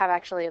then we'll have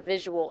actually a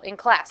visual in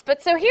class.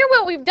 But so here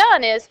what we've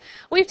done is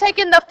we've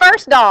taken the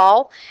first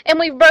doll and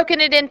we've broken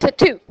it into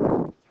two.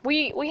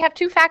 We have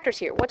two factors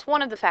here. What's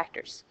one of the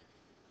factors?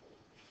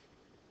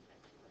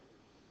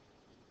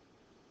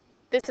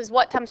 This is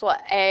what times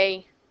what?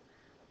 A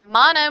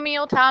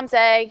monomial times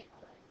a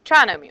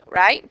trinomial,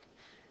 right?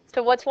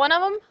 So what's one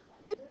of them?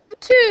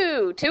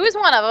 2. 2 is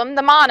one of them,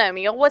 the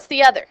monomial. What's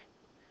the other?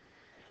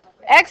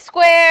 X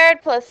squared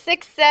plus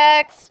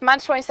 6x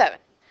minus 27.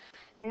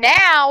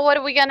 Now, what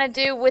are we going to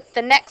do with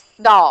the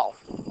next doll?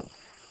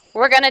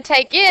 We're going to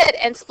take it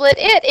and split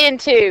it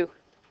into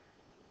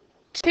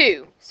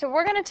 2. So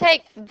we're going to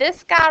take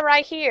this guy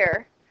right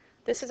here.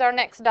 This is our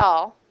next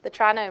doll, the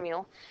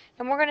trinomial.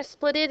 And we're going to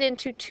split it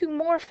into 2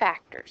 more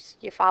factors.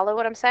 You follow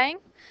what I'm saying?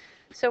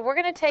 So we're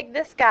going to take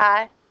this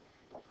guy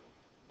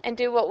and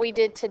do what we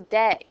did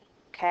today.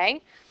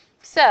 Okay?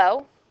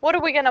 So, what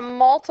are we going to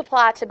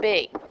multiply to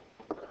be?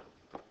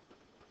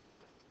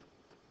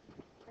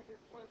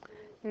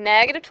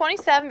 Negative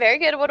 27. Very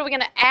good. What are we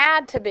going to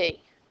add to be?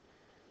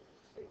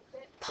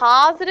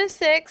 Positive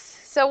 6.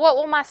 So what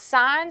will my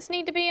signs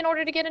need to be in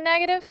order to get a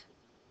negative?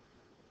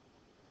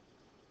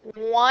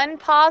 1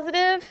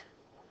 positive,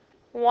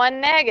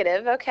 1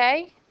 negative.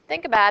 Okay.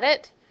 Think about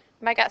it.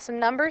 I got some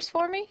numbers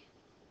for me?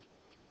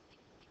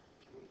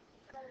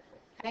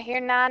 I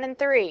hear 9 and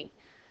 3.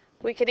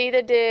 We could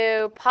either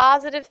do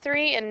positive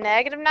 3 and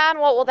negative 9.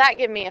 What will that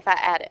give me if I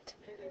add it?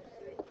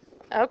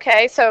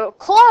 Okay, so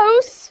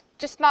close,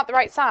 just not the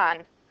right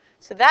sign.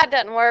 So that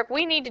doesn't work.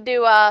 We need to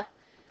do a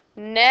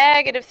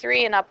negative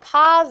 3 and a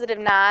positive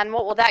 9.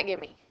 What will that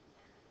give me?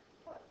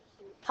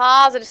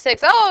 Positive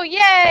 6. Oh,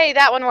 yay,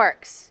 that one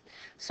works.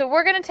 So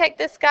we're going to take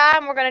this guy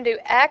and we're going to do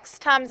x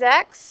times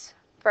x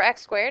for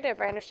x squared.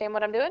 Everybody understand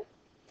what I'm doing?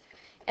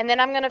 And then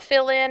I'm going to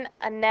fill in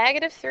a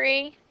negative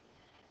 3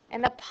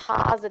 and a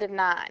positive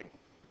 9.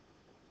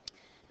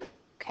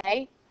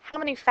 Okay, how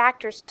many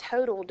factors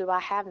total do I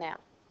have now?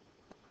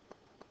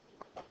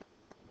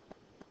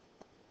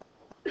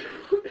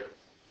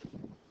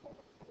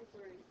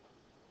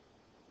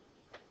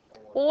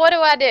 Well,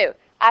 what do?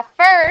 I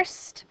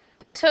first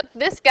took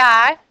this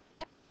guy,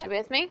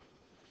 with me,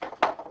 and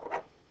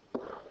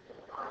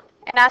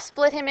I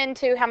split him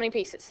into how many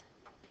pieces?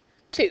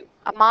 2.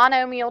 A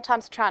monomial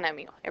times a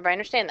trinomial. Everybody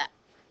understand that?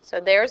 So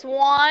there's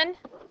 1,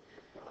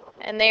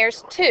 and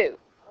there's 2.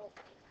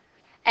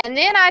 And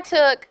then I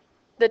took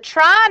the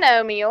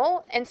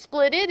trinomial and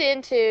split it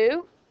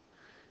into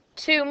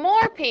 2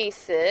 more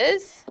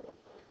pieces.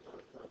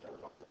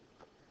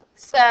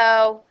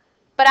 So,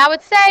 but I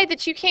would say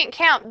that you can't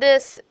count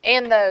this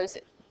and those.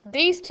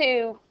 These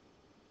 2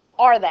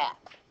 are that.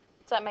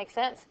 Does that make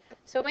sense?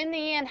 So in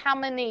the end, how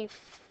many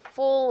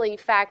fully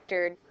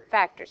factored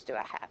factors do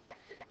I have?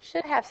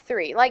 Should have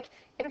 3. Like,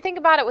 and think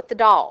about it with the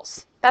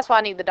dolls. That's why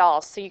I need the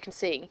dolls, so you can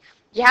see.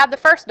 You have the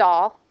first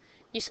doll.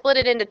 You split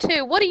it into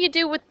 2. What do you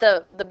do with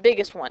the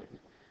biggest one?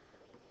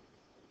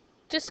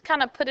 Just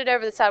kind of put it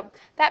over the side.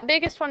 That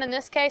biggest one in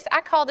this case, I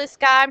call this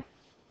guy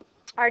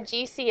our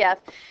GCF.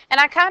 And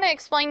I kind of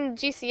explained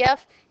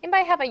GCF.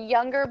 Anybody have a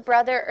younger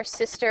brother or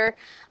sister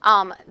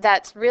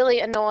that's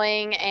really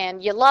annoying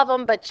and you love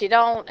them but you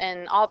don't,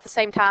 and all at the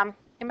same time?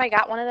 Anybody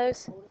got one of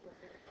those?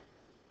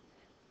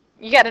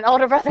 You got an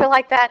older brother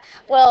like that?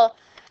 Well,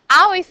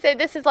 I always say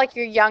this is like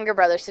your younger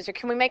brother or sister.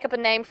 Can we make up a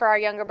name for our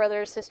younger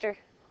brother or sister?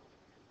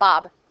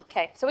 Bob.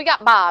 Okay, so we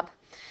got Bob.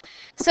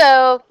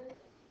 So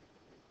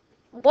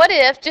what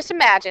if, just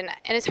imagine,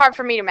 and it's hard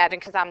for me to imagine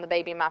because I'm the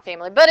baby in my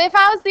family, but if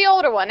I was the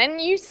older one, and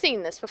you've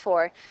seen this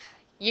before,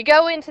 you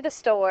go into the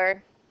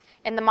store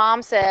and the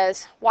mom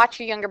says, watch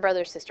your younger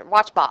brother or sister,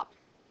 watch Bob.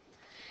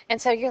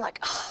 And so you're like,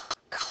 oh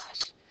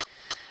gosh,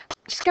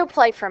 just go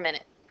play for a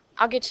minute.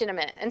 I'll get you in a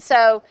minute. And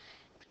so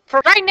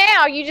for right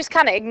now, you just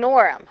kind of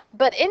ignore them.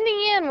 But in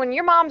the end, when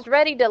your mom's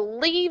ready to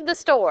leave the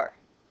store,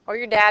 or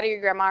your dad or your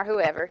grandma or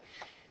whoever,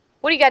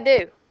 what do you got to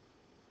do?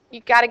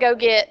 You got to go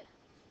get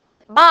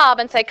Bob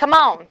and say, come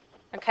on.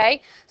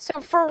 Okay?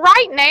 So for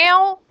right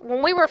now,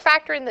 when we were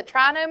factoring the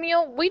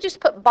trinomial, we just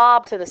put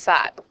Bob to the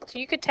side. So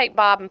you could take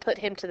Bob and put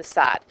him to the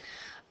side.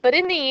 But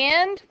in the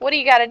end, what do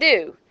you got to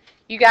do?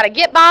 You got to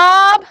get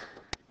Bob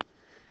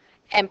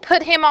and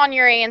put him on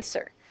your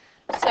answer.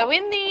 So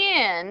in the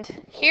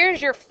end,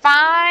 here's your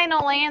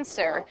final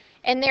answer,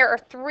 and there are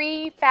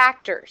 3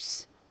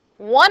 factors.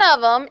 One of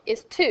them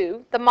is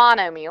 2, the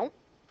monomial.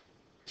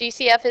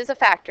 GCF is a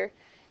factor.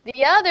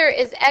 The other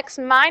is x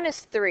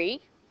minus 3,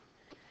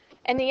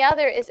 and the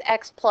other is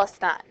x plus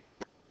 9.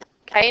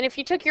 Okay, and if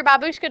you took your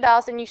babushka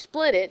dolls and you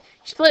split it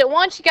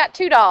once, you got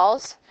 2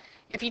 dolls.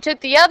 If you took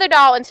the other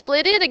doll and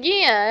split it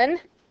again,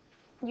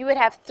 you would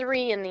have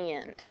 3 in the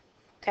end.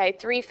 Okay,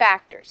 3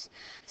 factors.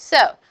 So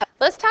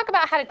let's talk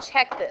about how to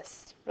check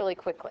this really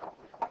quickly.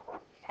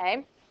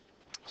 Okay,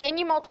 can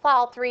you multiply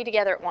all 3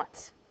 together at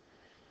once?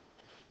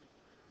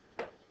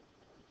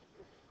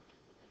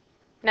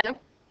 No?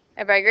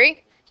 Everybody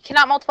agree? You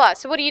cannot multiply.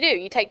 So what do?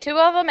 You take 2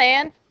 of them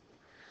and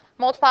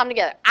multiply them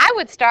together. I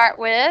would start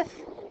with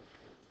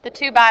the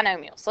 2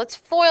 binomials. Let's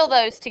FOIL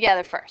those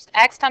together first.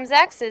 X times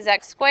x is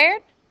x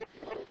squared.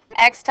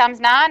 X times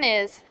 9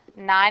 is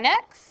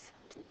 9x.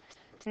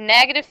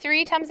 Negative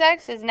 3 times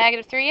x is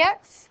negative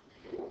 3x.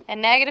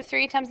 And negative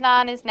 3 times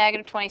 9 is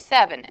negative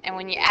 27. And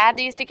when you add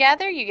these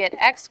together, you get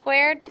x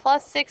squared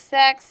plus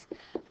 6x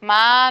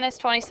minus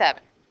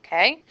 27.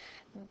 Okay?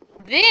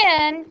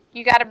 Then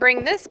you got to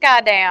bring this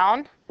guy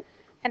down.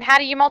 And how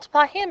do you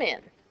multiply him in?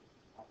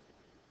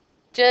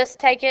 Just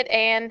take it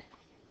and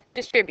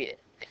distribute it.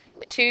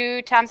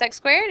 2 times x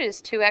squared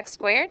is 2x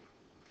squared.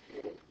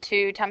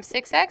 2 times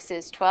 6x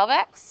is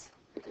 12x.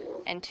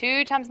 And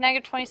 2 times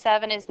negative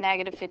 27 is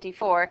negative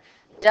 54.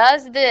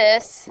 Does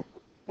this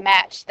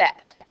match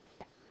that?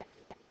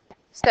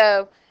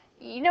 So,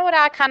 you know what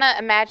I kind of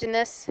imagine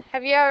this?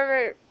 Have you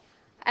ever,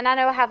 and I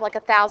know I have like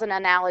 1,000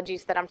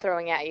 analogies that I'm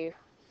throwing at you.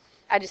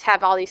 I just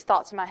have all these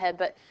thoughts in my head,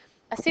 but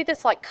I see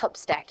this like cup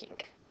stacking.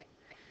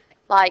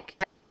 Like,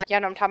 you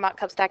know what I'm talking about,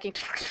 cup stacking?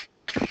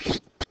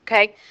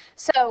 Okay,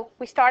 so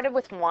we started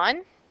with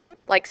 1,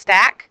 like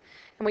stack,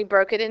 and we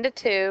broke it into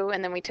 2,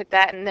 and then we took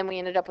that, and then we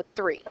ended up with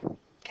 3.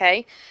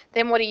 Okay,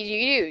 then what do?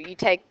 You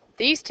take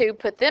these 2,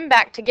 put them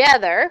back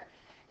together,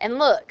 and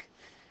look,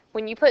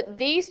 when you put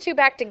these 2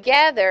 back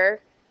together,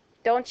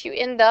 don't you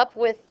end up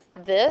with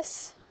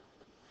this?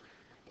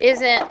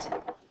 Isn't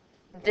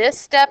this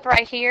step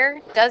right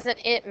here, doesn't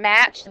it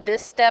match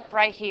this step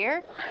right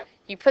here?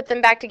 You put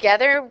them back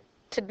together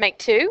to make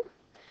 2,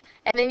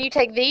 and then you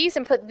take these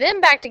and put them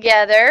back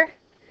together,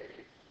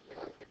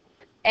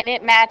 and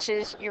it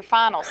matches your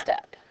final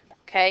step.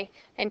 Okay,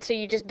 and so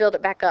you just build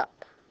it back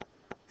up.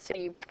 So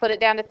you put it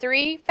down to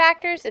 3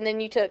 factors, and then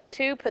you took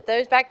 2, put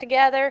those back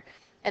together,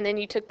 and then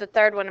you took the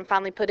third one and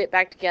finally put it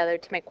back together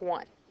to make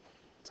 1.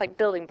 It's like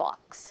building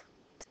blocks.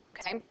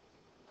 Okay?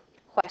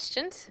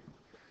 Questions?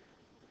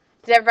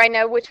 Does everybody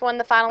know which one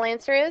the final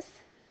answer is?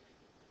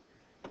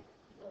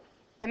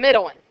 The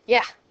middle one.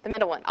 Yeah, the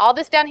middle one. All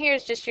this down here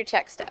is just your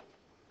check step.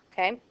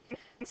 Okay?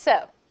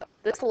 So,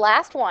 this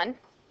last one,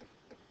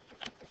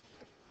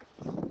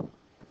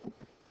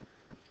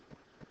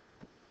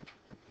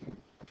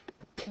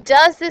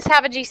 does this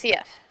have a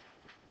GCF?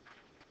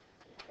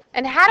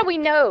 And how do we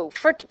know?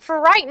 For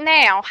right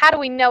now, how do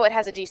we know it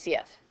has a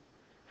GCF?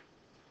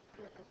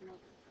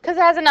 Because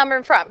it has a number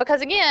in front.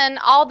 Because again,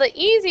 all the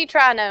easy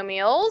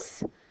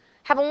trinomials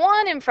have a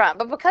 1 in front.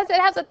 But because it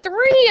has a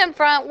 3 in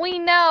front, we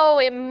know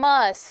it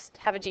must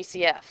have a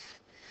GCF.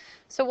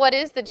 So what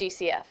is the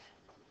GCF?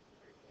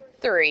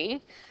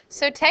 3.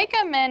 So take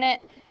a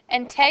minute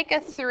and take a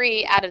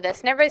 3 out of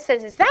this. And everybody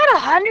says, is that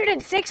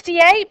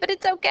 168? But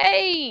it's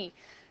okay.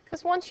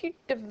 Because once you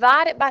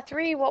divide it by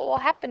 3, what will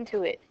happen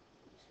to it?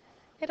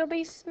 It'll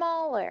be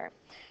smaller.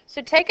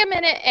 So take a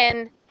minute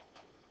and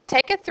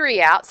take a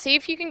 3 out. See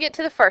if you can get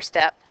to the first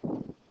step.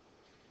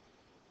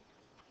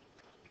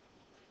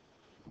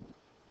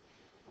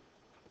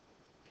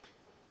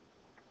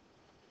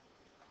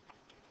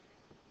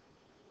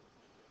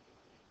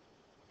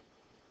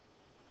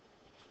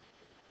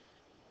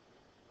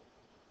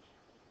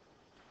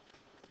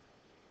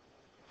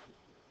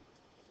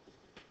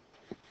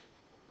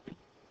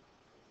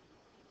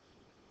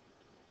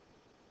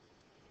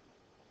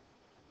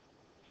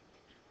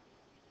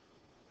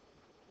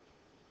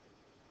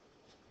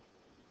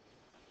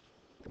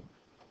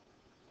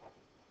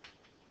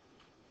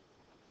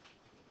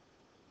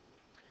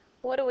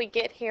 What do we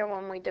get here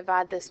when we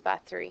divide this by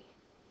 3?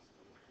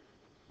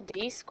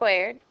 D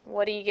squared.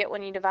 What do you get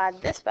when you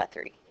divide this by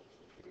 3?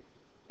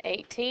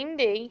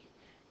 18D.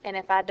 And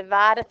if I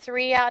divide a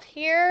 3 out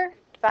here,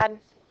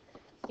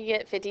 you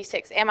get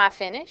 56. Am I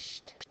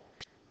finished?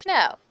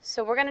 No.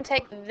 So we're going to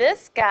take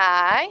this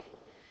guy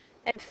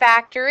and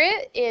factor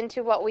it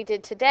into what we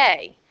did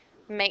today.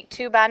 Make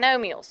 2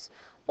 binomials.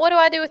 What do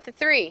I do with the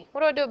 3?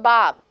 What do I do with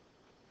Bob?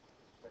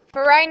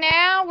 For right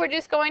now, we're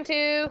just going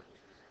to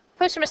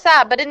push him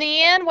aside. But in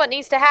the end, what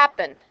needs to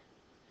happen?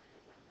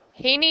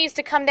 He needs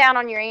to come down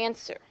on your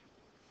answer.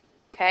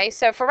 Okay,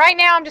 so for right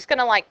now, I'm just going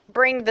to like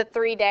bring the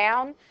 3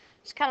 down.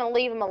 Just kind of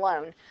leave him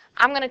alone.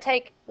 I'm going to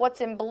take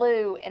what's in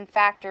blue and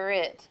factor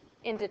it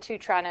into 2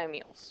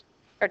 trinomials.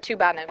 Or 2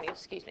 binomials,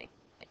 excuse me.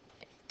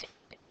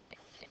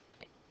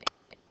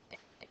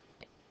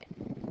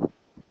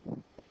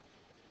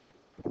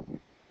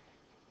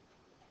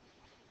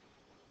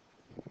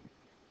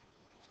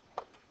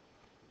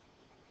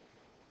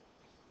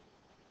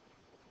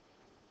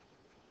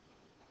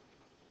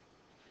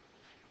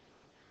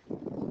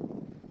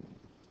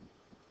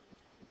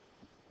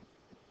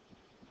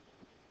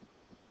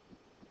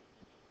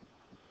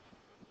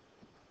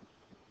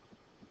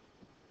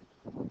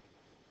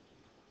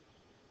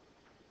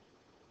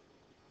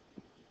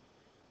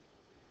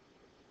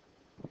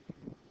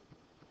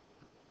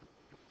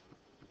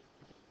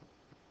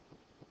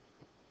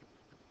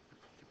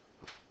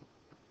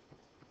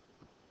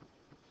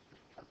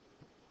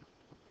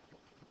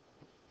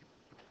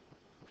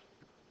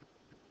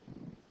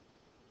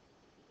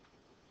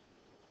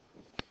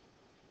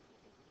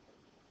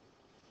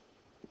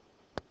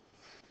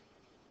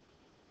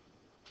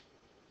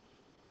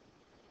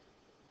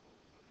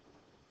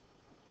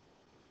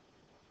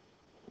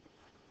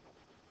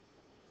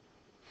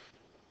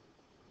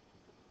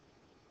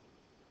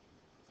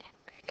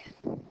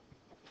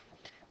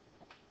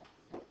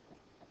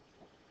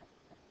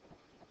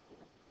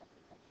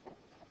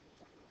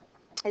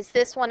 Is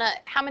this one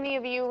how many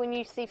of you, when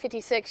you see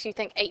 56, you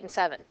think 8 and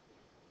 7?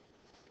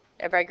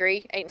 Everybody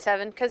agree? 8 and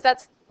 7? Because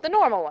that's the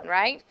normal one,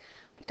 right?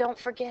 But don't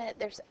forget,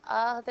 there's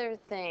other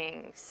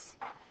things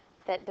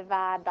that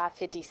divide by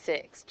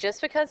 56.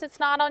 Just because it's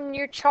not on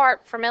your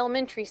chart from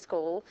elementary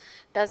school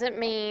doesn't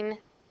mean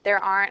there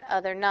aren't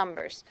other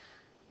numbers.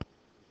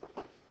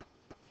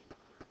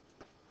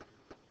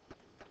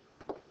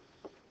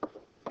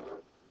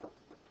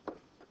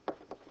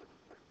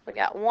 We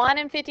got 1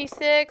 and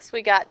 56.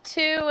 We got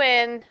 2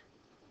 and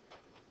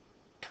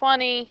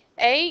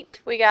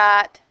 28. We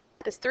got,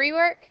 does 3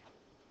 work?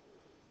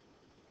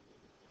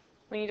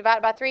 When you divide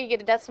it by 3, you get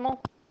a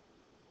decimal?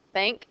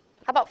 Think.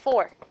 How about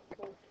 4?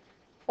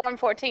 4 and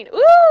 14.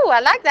 Ooh, I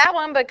like that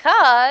one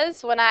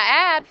because when I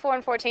add 4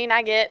 and 14,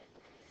 I get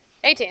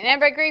 18. And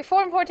everybody agree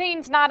 4 and 14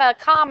 is not a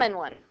common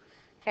one.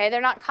 Okay,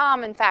 they're not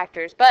common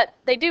factors, but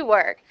they do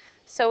work.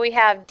 So we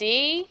have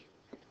D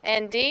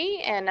and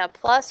a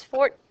plus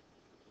 4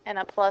 and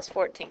a plus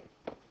 14.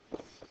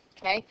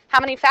 Okay, how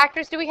many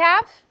factors do we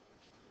have?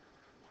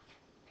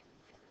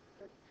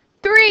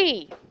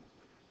 3.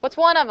 What's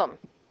one of them?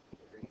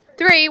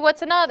 3.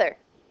 What's another?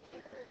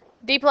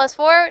 D plus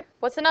 4.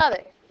 What's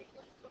another?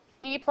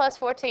 D plus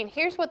 14.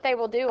 Here's what they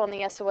will do on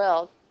the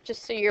SOL,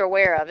 just so you're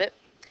aware of it.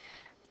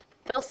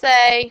 They'll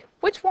say,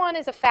 which one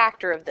is a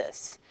factor of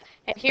this?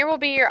 And here will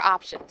be your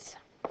options.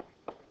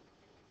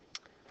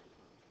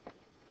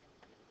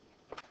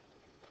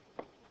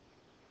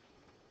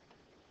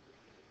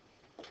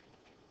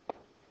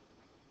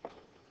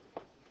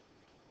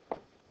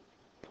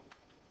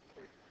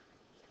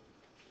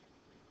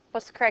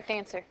 What's the correct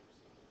answer?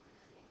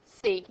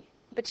 C.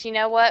 But you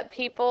know what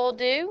people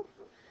do?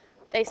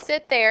 They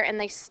sit there and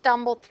they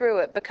stumble through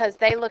it because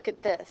they look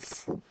at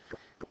this.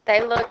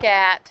 They look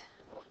at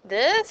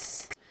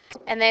this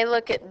and they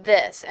look at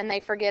this and they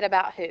forget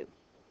about who?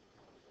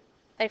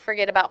 They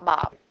forget about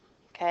Bob.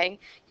 Okay?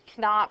 You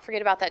cannot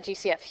forget about that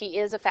GCF. He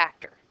is a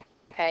factor.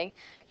 Okay?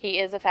 He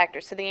is a factor.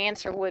 So the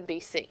answer would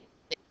be C.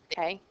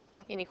 Okay?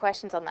 Any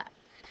questions on that?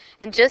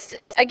 And just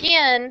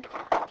again,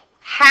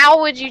 how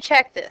would you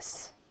check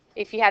this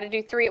if you had to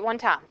do 3 at one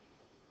time?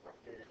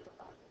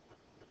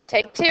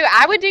 Take 2.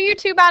 I would do your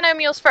 2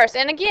 binomials first.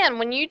 And again,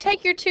 when you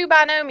take your 2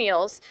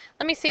 binomials,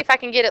 let me see if I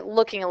can get it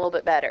looking a little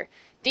bit better.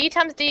 D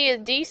times D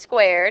is D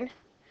squared.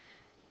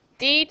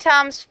 D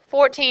times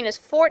 14 is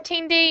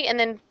 14D, and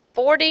then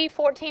 4D,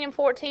 14 and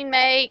 14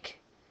 make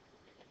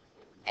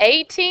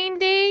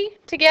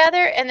 18D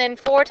together, and then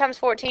 4 times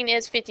 14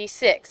 is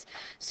 56.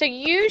 So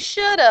you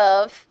should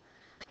have,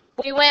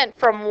 we went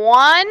from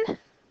 1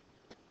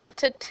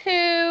 to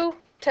 2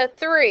 to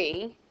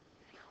 3.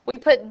 We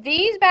put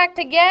these back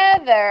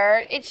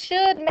together, it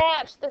should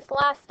match this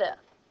last step.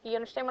 You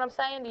understand what I'm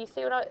saying? Do you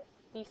see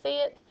do you see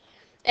it?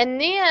 And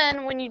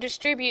then when you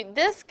distribute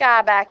this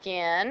guy back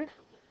in,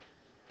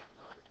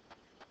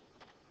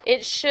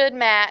 it should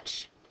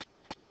match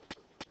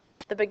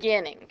the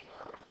beginning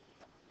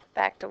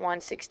back to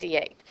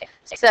 168.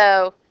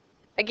 So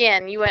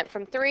again, you went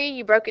from 3,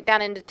 you broke it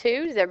down into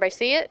 2. Does everybody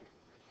see it?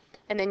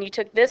 And then you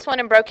took this one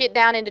and broke it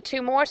down into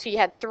 2 more, so you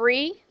had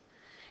 3.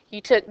 You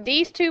took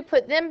these 2,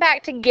 put them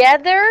back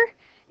together.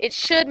 It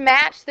should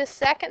match this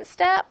second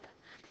step.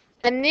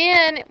 And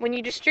then when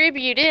you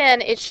distribute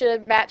in, it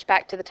should match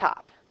back to the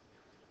top.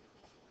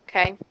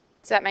 Okay?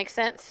 Does that make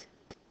sense?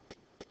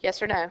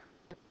 Yes or no?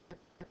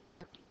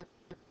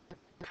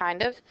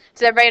 Kind of.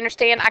 Does everybody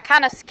understand? I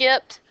kind of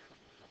skipped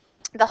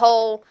the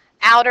whole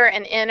outer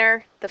and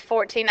inner, the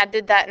 14. I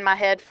did that in my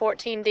head,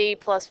 14D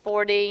plus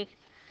 4D,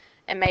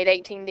 and made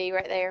 18D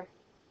right there.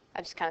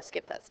 I just kind of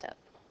skipped that step.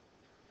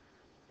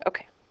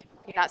 Okay.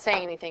 You're not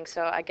saying anything,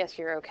 so I guess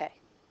you're okay.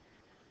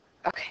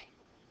 Okay.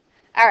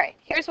 All right.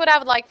 Here's what I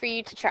would like for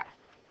you to try.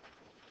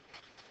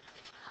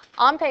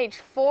 On page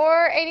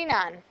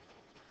 489,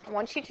 I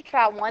want you to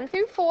try 1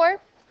 through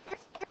 4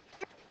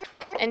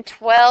 and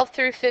 12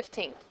 through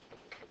 15.